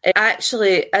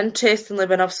actually, interestingly,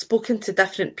 when I've spoken to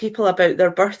different people about their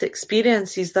birth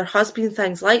experiences, there has been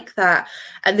things like that,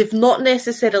 and they've not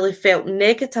necessarily felt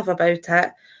negative about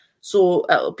it. So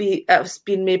it's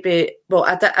been maybe, well,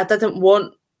 I didn't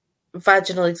want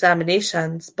vaginal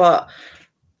examinations, but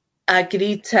I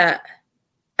agreed to it,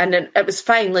 and then it was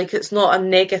fine. Like, it's not a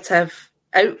negative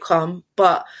outcome,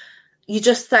 but you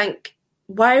just think,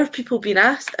 why are people being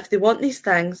asked if they want these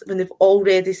things when they've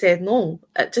already said no?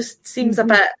 It just seems a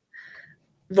bit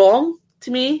wrong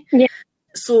to me. Yeah.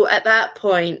 So at that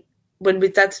point, when we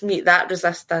did meet that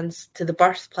resistance to the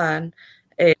birth plan,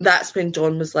 that's when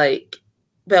John was like,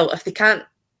 well, if they can't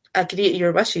agree to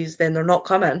your wishes, then they're not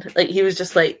coming. Like, he was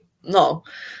just like, no,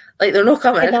 like, they're not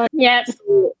coming. Yeah.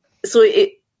 So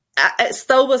it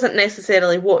still wasn't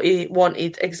necessarily what he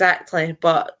wanted exactly,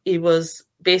 but he was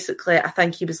basically, I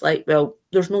think he was like, well,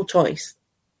 there's no choice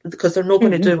because they're not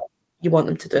going to do what you want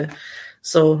them to do.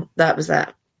 So that was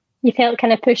that. You felt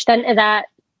kind of pushed into that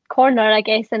corner, I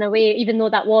guess, in a way, even though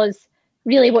that was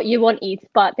really what you wanted.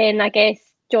 But then I guess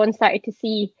John started to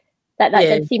see that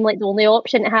did seem like the only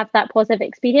option to have that positive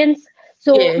experience.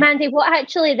 So, Mandy, what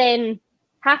actually then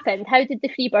happened? How did the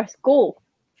free birth go?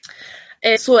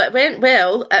 So it went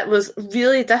well. It was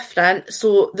really different.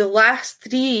 So the last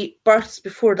 3 births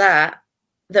before that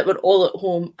were all at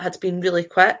home had been really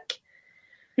quick.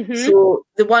 So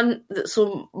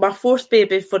my 4th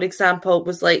baby, for example,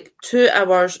 was like 2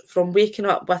 hours from waking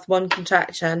up with 1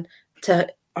 contraction to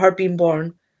her being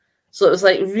born. So it was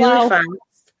like really fast.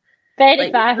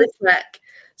 Very fast. Really quick.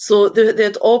 So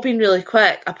they'd all been really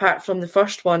quick, apart from the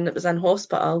first one that was in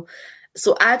hospital.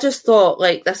 So I just thought,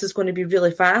 like, this is going to be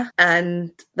really fast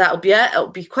and that'll be it. It'll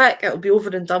be quick. It'll be over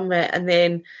and done with. And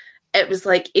then it was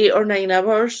like 8 or 9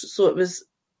 hours. So it was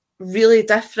really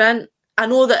different. I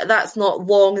know that that's not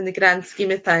long in the grand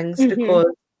scheme of things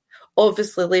because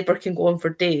obviously labour can go on for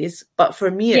days. But for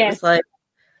me, it was like,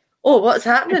 oh, what's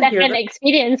happening here? Different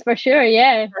experience for sure,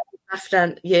 yeah.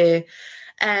 Different, yeah.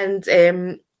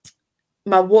 And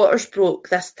my waters broke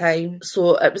this time.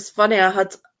 So it was funny. I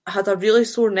had a really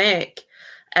sore neck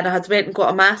and I had went and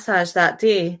got a massage that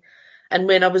day. And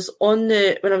when I was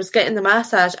getting the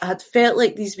massage, I had felt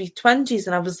like these wee twinges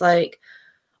and I was like,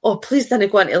 oh, please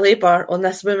don't go into labour on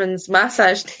this woman's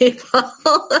massage table.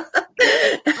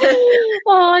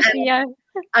 Oh, dear.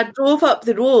 I drove up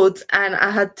the road and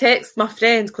I had texted my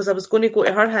friend because I was going to go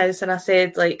to her house and I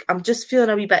said, like, I'm just feeling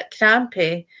a wee bit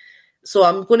crampy, so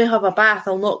I'm going to have a bath.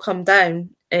 I'll not come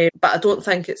down, but I don't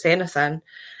think it's anything.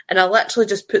 And I literally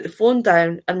just put the phone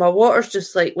down and my waters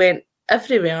just, like, went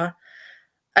everywhere.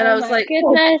 And I was like,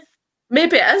 goodness. Oh,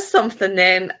 maybe it is something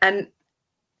then. And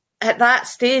at that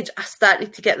stage, I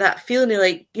started to get that feeling of,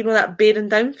 like, you know, that bearing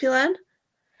down feeling.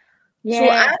 Yeah. So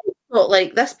I thought,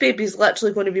 like, this baby's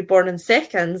literally going to be born in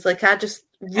seconds. Like, I just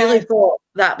really thought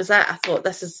that was it. I thought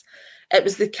it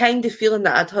was the kind of feeling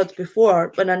that I'd had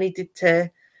before when I needed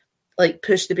to, like,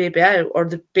 push the baby out or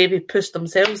the baby pushed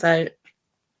themselves out.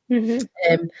 And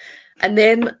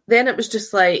then it was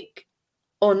just like,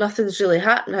 oh, nothing's really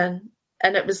happening.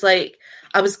 And it was like,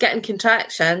 I was getting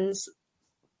contractions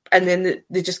and then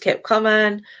they just kept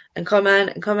coming and coming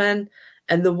and coming.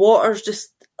 And the water's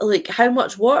just, like, how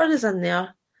much water is in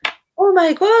there? Oh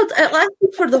my God, it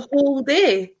lasted for the whole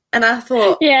day. And I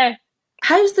thought,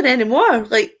 how's there any more?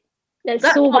 Like,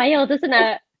 it's so wild, isn't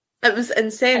it? It was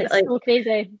insane. It's like, so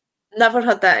crazy. Never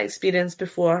had that experience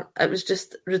before. It was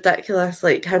just ridiculous,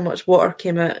 like, how much water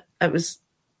came out. It was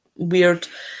weird.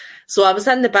 So I was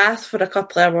in the bath for a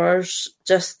couple of hours,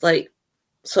 just, like,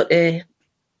 sort of,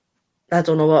 I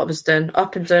don't know what I was doing,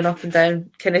 up and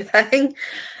down kind of thing.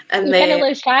 And you kind of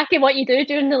lose track of what you do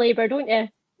during the labour, don't you?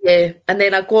 Yeah, and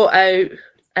then I got out,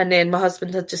 and then my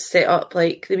husband had just set up,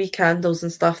 like, the wee candles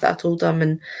and stuff that I told him,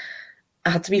 and I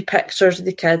had to wee pictures of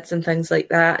the kids and things like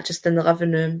that, just in the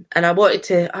living room. And I wanted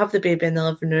to have the baby in the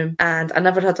living room, and I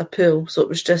never had a pool, so it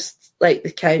was just, like,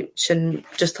 the couch, and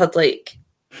just had, like,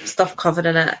 stuff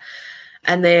covering it.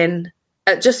 And then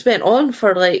it just went on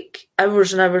for, like,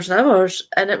 hours and hours and hours,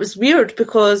 and it was weird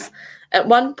because at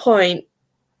one point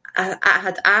I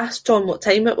had asked John what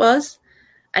time it was,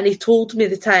 and he told me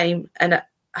the time, and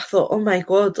I thought, oh my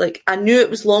God, like, I knew it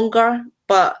was longer,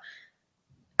 but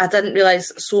I didn't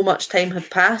realise so much time had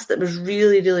passed. It was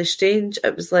really, really strange.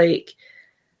 It was like,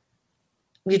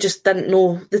 you just didn't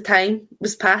know the time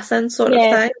was passing, sort of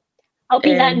thing. It'll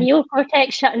be that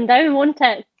neocortex shutting down, won't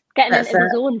it? Getting into the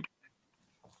zone.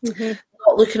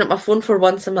 Not looking at my phone for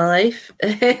once in my life.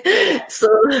 So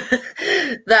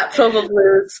that probably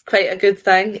was quite a good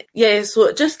thing. Yeah, so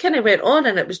it just kind of went on,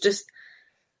 and it was just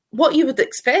what you would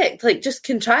expect, like, just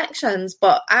contractions.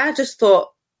 But I just thought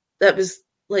that was,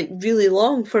 like, really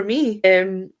long for me.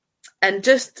 And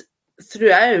just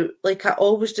throughout, like, I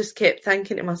always just kept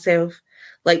thinking to myself,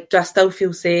 like, do I still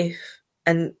feel safe?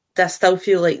 And do I still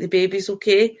feel like the baby's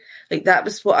okay? Like, that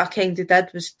was what I kind of did,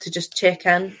 was to just check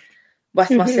in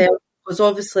with myself. Because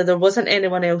obviously there wasn't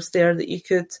anyone else there that you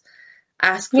could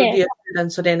ask for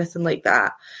reassurance or anything like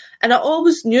that. And I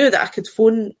always knew that I could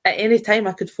phone at any time.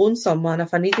 I could phone someone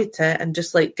if I needed to and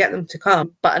just, like, get them to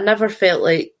come. But I never felt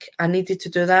like I needed to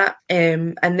do that.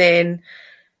 And then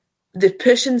the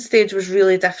pushing stage was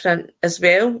really different as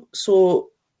well. So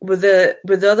with the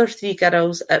other 3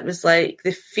 girls, it was like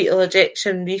the fetal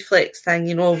ejection reflex thing,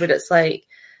 you know, where it's like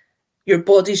your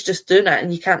body's just doing it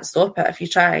and you can't stop it if you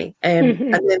try. And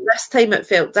then this time it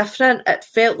felt different. It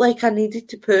felt like I needed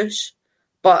to push,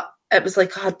 but it was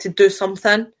like I had to do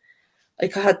something.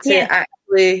 Like, I had to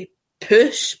actually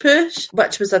push,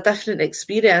 which was a different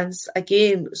experience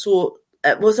again. So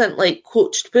it wasn't like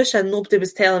coached pushing, nobody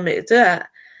was telling me to do it.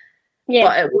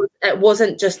 Yeah. But it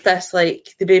wasn't just this,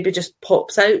 like, the baby just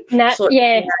pops out. So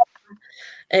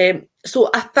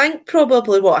I think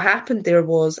probably what happened there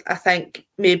was, I think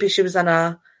maybe she was in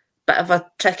a bit of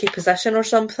a tricky position or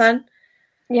something.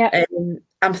 Yeah. And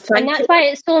that's why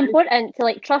it's so important to,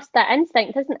 like, trust that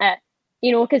instinct, isn't it?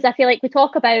 You know, because I feel like we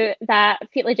talk about that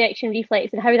fetal ejection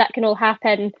reflex and how that can all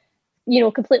happen, you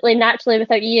know, completely naturally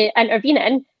without you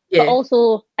intervening. But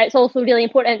also, it's also really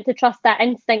important to trust that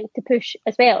instinct to push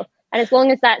as well. And as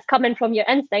long as that's coming from your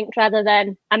instinct rather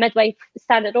than a midwife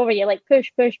standing over you, like,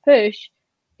 push,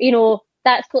 you know,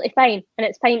 that's totally fine. And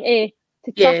it's fine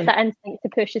to trust that instinct to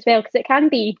push as well, because it can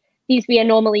be these wee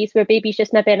anomalies where baby's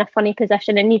just maybe in a funny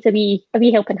position and needs a wee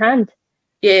helping hand.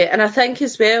 Yeah, and I think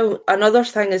as well, another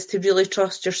thing is to really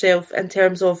trust yourself in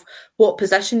terms of what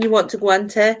position you want to go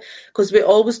into, because we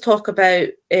always talk about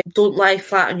don't lie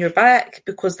flat on your back,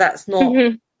 because that's not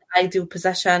the ideal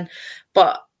position.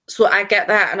 But so I get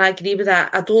that and I agree with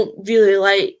that. I don't really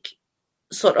like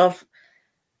sort of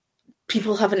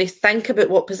people having to think about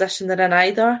what position they're in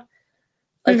either.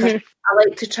 Like I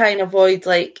like to try and avoid,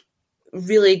 like,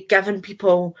 really giving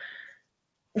people,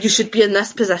 you should be in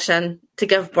this position to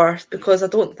give birth, because I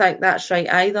don't think that's right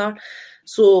either.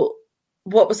 So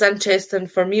what was interesting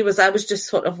for me was I was just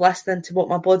sort of listening to what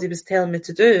my body was telling me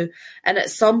to do. And at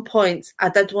some points I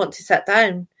did want to sit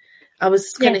down. I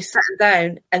was kind of sitting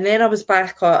down and then I was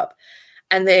back up.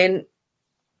 And then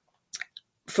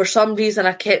for some reason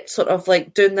I kept sort of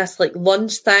like doing this like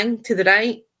lunge thing to the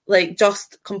right, like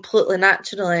just completely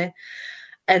naturally.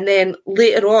 And then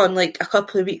later on, like a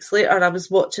couple of weeks later, I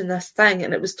was watching this thing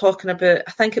and it was talking about,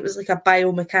 I think it was like a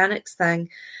biomechanics thing.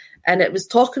 And it was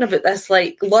talking about this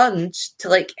like lunge to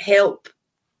like help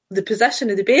the position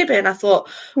of the baby. And I thought,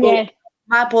 well,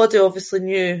 my body obviously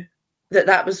knew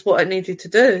that was what it needed to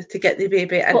do to get the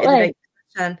baby into the right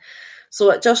position.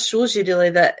 So it just shows you really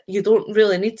that you don't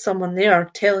really need someone there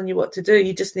telling you what to do.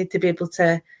 You just need to be able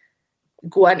to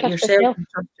go into yourself and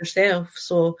trust yourself.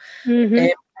 So,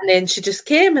 and then she just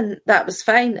came and that was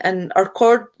fine. And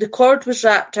the cord was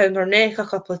wrapped around her neck a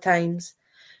couple of times.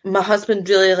 My husband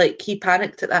really, like, he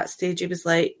panicked at that stage. He was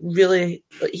like, really,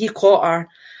 like, he caught her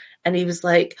and he was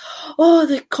like, oh,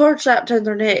 the cord's wrapped around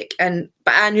her neck.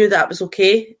 But I knew that was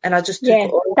okay. And I just took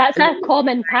it off. That's a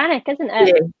common panic, isn't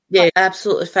it? Yeah,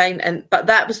 absolutely fine. But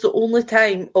that was the only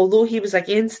time, although he was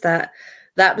against that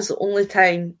was the only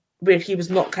time where he was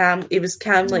not calm. He was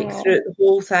calm, like, throughout the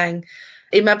whole thing.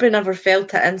 He maybe never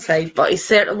felt it inside, but he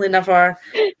certainly never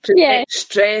put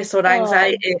stress or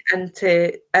anxiety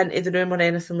into the room or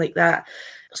anything like that.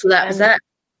 So that was it.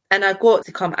 And I got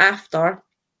to come after.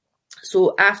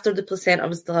 So after the placenta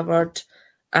was delivered,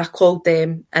 I called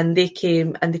them and they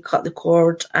came and they cut the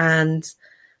cord and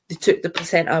they took the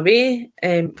placenta away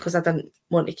because I didn't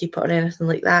want to keep it or anything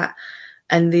like that.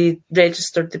 And they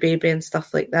registered the baby and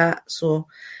stuff like that. So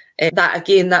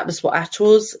that was what I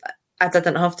chose. I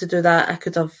didn't have to do that. I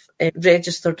could have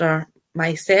registered her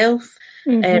myself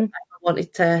if I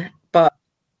wanted to. But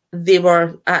they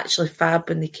were actually fab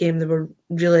when they came. They were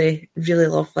really, really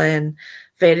lovely and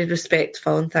very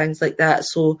respectful and things like that.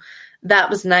 So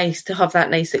that was nice to have that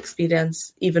nice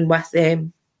experience, even with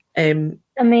them.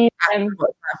 Amazing.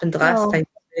 What happened the last time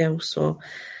as well. So,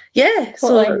 yeah.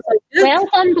 Totally. So well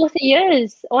done, both of you.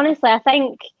 Honestly, I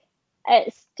think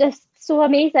it's just so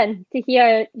amazing to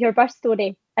hear your birth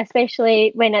story,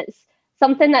 especially when it's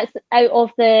something that's out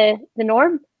of the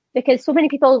norm, because so many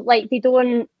people, like, they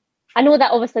don't, I know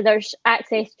that obviously there's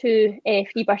access to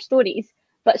free birth stories,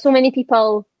 but so many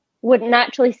people wouldn't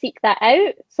naturally seek that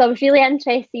out. So I was really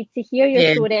interested to hear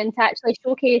your story and to actually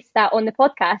showcase that on the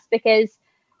podcast, because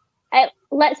it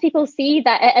lets people see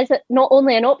that it is not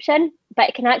only an option, but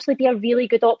it can actually be a really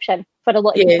good option for a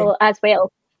lot of people as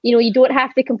well. You know, you don't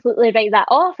have to completely write that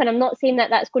off. And I'm not saying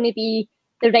that that's going to be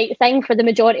the right thing for the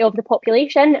majority of the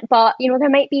population, but, you know, there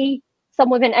might be some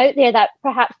women out there that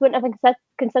perhaps wouldn't have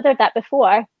considered that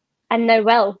before and now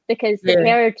will, because they've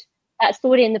heard that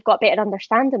story and they've got a better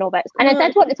understanding of it. And I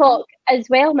did want to talk as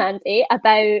well, Mandy,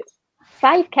 about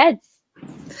 5 kids.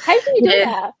 How do you do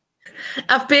that?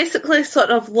 I've basically sort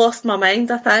of lost my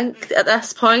mind, I think, at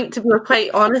this point, to be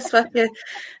quite honest with you.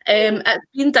 It's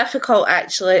been difficult,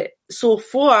 actually. So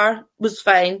 4 was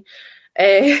fine.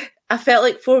 I felt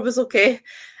like 4 was okay.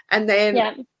 And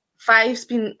then 5's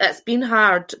been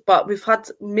hard, but we've had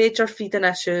major feeding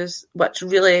issues, which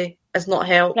really has not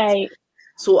helped. Right.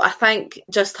 So I think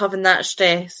just having that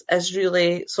stress has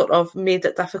really sort of made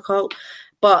it difficult.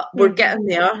 But we're getting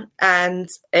there, and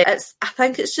I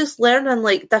think it's just learning,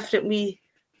 like, different wee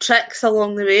tricks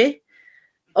along the way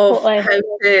of how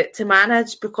to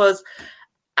manage, because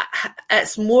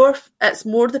it's more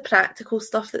the practical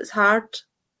stuff that's hard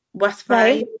with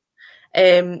 5.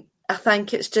 I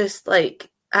think it's just like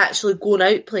actually going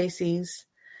out places.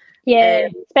 Yeah,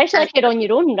 especially if you're on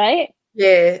your own, right?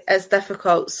 Yeah, it's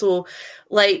difficult. So,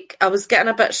 like, I was getting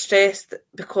a bit stressed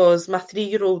because my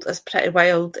 3-year-old is pretty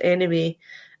wild anyway,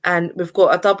 and we've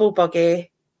got a double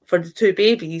buggy for the 2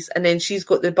 babies, and then she's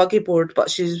got the buggy board, but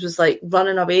she was like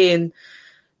running away and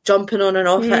jumping on and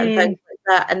off it and things like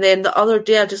that. And then the other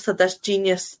day I just had this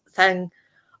genius thing,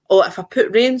 if I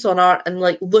put reins on her and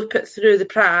like loop it through the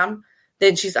pram,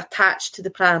 then she's attached to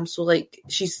the pram, so like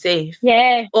she's safe.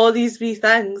 Yeah. All these wee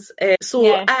things.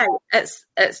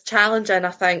 It's challenging,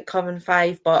 I think, coming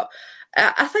 5, but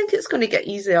I think it's going to get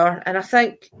easier. And I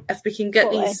think if we can get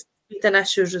these feeding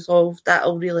issues resolved,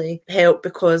 that'll really help,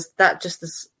 because that's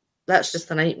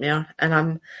just a nightmare. And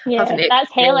I'm having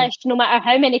that's hellish. No matter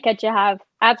how many kids you have,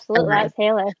 absolutely, that's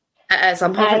hellish. It is.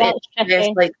 I'm having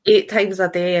it like 8 times a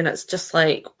day, and it's just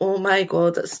like, oh my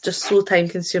God, it's just so time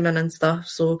consuming and stuff.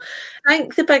 So I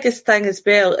think the biggest thing as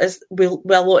well is with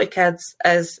a lot of kids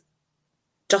is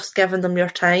just giving them your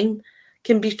time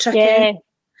can be tricky.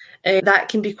 Yeah. That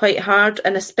can be quite hard,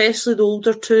 and especially the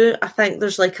older 2. I think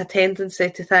there's like a tendency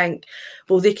to think,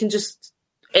 well, they can just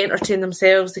entertain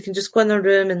themselves, they can just go in their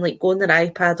room and like go on their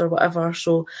iPad or whatever.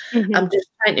 So I'm just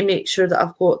trying to make sure that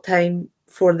I've got time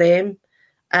for them.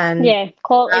 And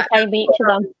quality time with each of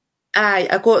them.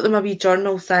 I got them a wee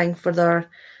journal thing for their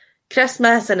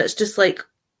Christmas, and it's just like,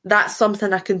 that's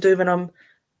something I can do when I'm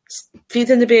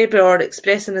feeding the baby or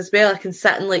expressing as well. I can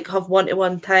sit and like have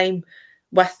one-to-one time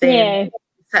with them,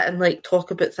 sit and like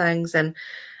talk about things. And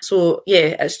so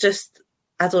it's just,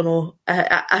 I don't know,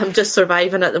 I'm just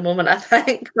surviving at the moment, I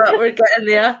think, but we're getting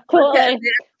there. Totally.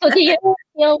 So do you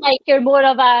feel like you're more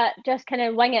of a just kind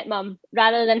of wing it mum,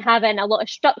 rather than having a lot of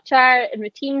structure and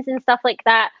routines and stuff like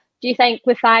that? Do you think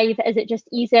with 5, is it just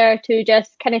easier to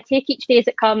just kind of take each day as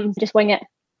it comes, just wing it?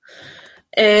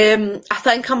 I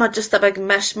think I'm just a big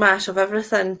mishmash of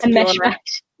everything, to be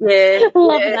honest. Yeah.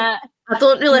 Love that. I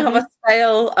don't really have a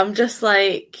style. I'm just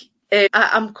like,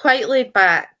 I'm quite laid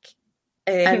back,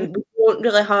 and we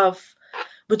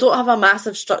don't have a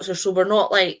massive structure, so we're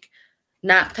not like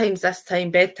nap times this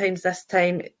time, bedtimes this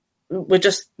time. We're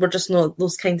just not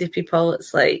those kind of people.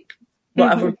 It's like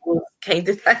whatever goes kind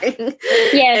of thing.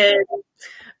 Yeah.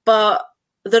 But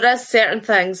there is certain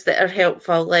things that are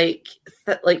helpful, like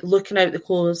looking out the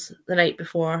clothes the night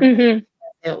before.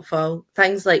 Helpful.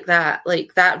 Things like that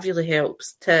really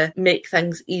helps to make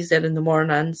things easier in the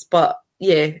mornings. But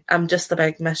yeah, I'm just a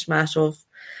big mishmash of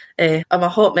I'm a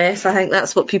hot mess. I think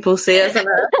that's what people say, isn't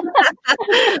it?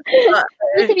 But,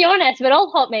 to be honest, we're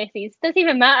all hot messes. Doesn't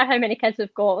even matter how many kids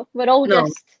we've got. We're all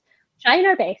just trying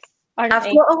our best. I've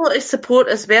got a lot of support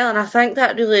as well, and I think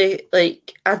that really,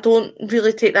 I don't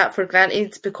really take that for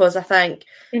granted, because I think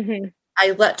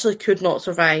I literally could not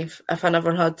survive if I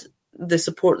never had the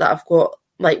support that I've got.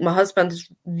 Like, my husband is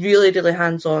really, really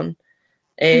hands-on,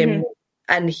 and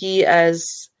he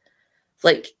is,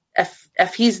 like,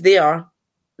 if he's there,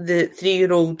 the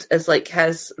 3-year-old is like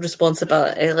his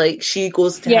responsibility. Like, she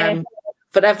goes to him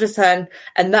for everything,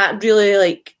 and that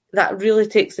really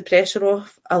takes the pressure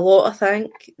off a lot. I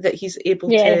think that he's able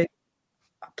to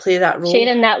play that role,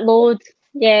 sharing that load.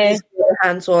 He's very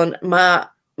hands-on. My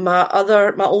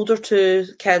older 2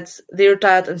 kids, their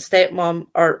dad and stepmom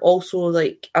are also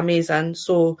like amazing.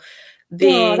 So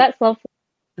that's lovely.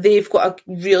 They've got a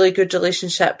really good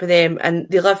relationship with them, and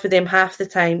they live with them half the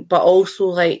time. But also,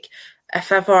 like, if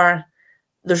ever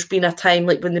there's been a time,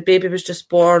 like when the baby was just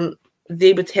born,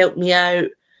 they would help me out.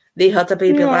 They had a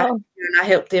baby last year, and I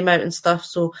helped them out and stuff.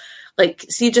 So, like,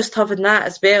 see, just having that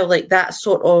as well, like that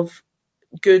sort of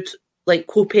good, like,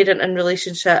 co-parenting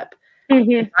relationship,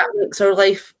 that makes our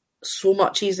life so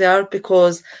much easier,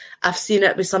 because I've seen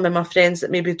it with some of my friends that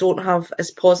maybe don't have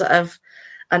as positive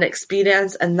an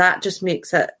experience, and that just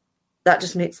makes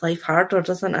life harder,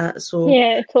 doesn't it? So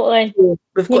yeah, totally.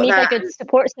 We've got a good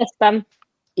support system.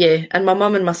 Yeah, and my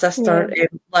mum and my sister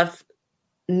live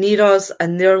near us,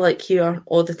 and they're like here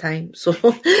all the time. So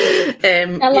I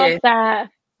love that.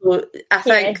 So I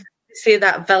think they say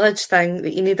that village thing,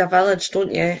 that you need a village,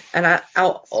 don't you? And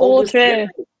I'll so always true. say,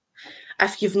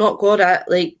 if you've not got it,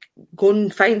 like, go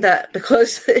and find it,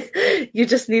 because you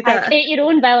just need it. Create your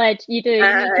own village. You do. You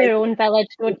need your own village,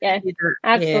 don't you?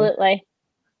 Absolutely. Yeah.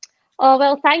 Oh,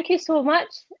 well, thank you so much.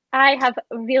 I have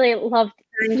really loved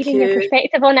hearing your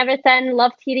perspective on everything,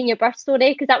 loved hearing your birth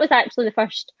story, because that was actually the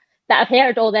first that I've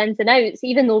heard all the ins and outs,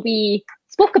 even though we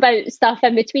spoke about stuff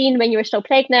in between when you were still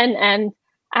pregnant, and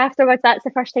afterwards, that's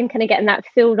the first time kind of getting that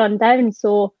full rundown.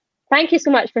 So thank you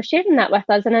so much for sharing that with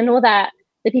us. And I know that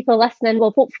the people listening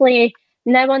will hopefully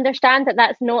now understand that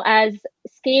that's not as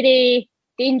scary,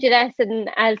 dangerous, and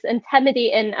as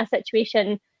intimidating a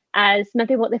situation as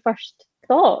maybe what they first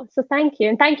thought. So thank you.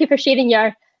 And thank you for sharing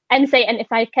your insight into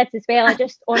 5 kids as well. I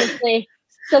just honestly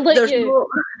salute you.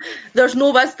 There's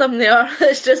no wisdom there.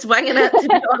 It's just winging it, to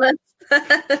be honest.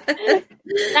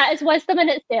 That is wisdom in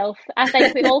itself. I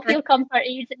think we all feel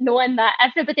comforted knowing that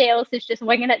everybody else is just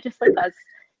winging it just like us.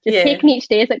 Just taking each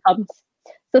day as it comes.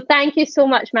 So thank you so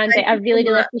much, Mandy. I really,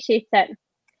 really appreciate it.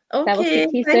 Okay,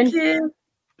 thank you.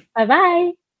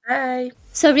 Bye-bye. Bye.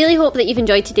 So I really hope that you've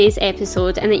enjoyed today's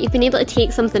episode and that you've been able to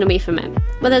take something away from it,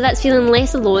 whether that's feeling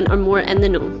less alone or more in the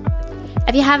know.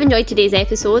 If you have enjoyed today's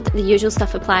episode, the usual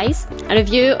stuff applies. A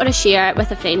review or a share with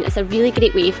a friend is a really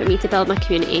great way for me to build my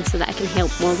community so that I can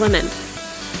help more women.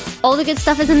 All the good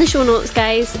stuff is in the show notes,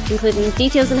 guys, including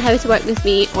details on how to work with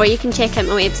me, or you can check out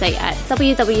my website at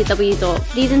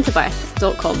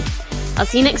www.breathingtobirth.com. I'll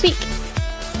see you next week.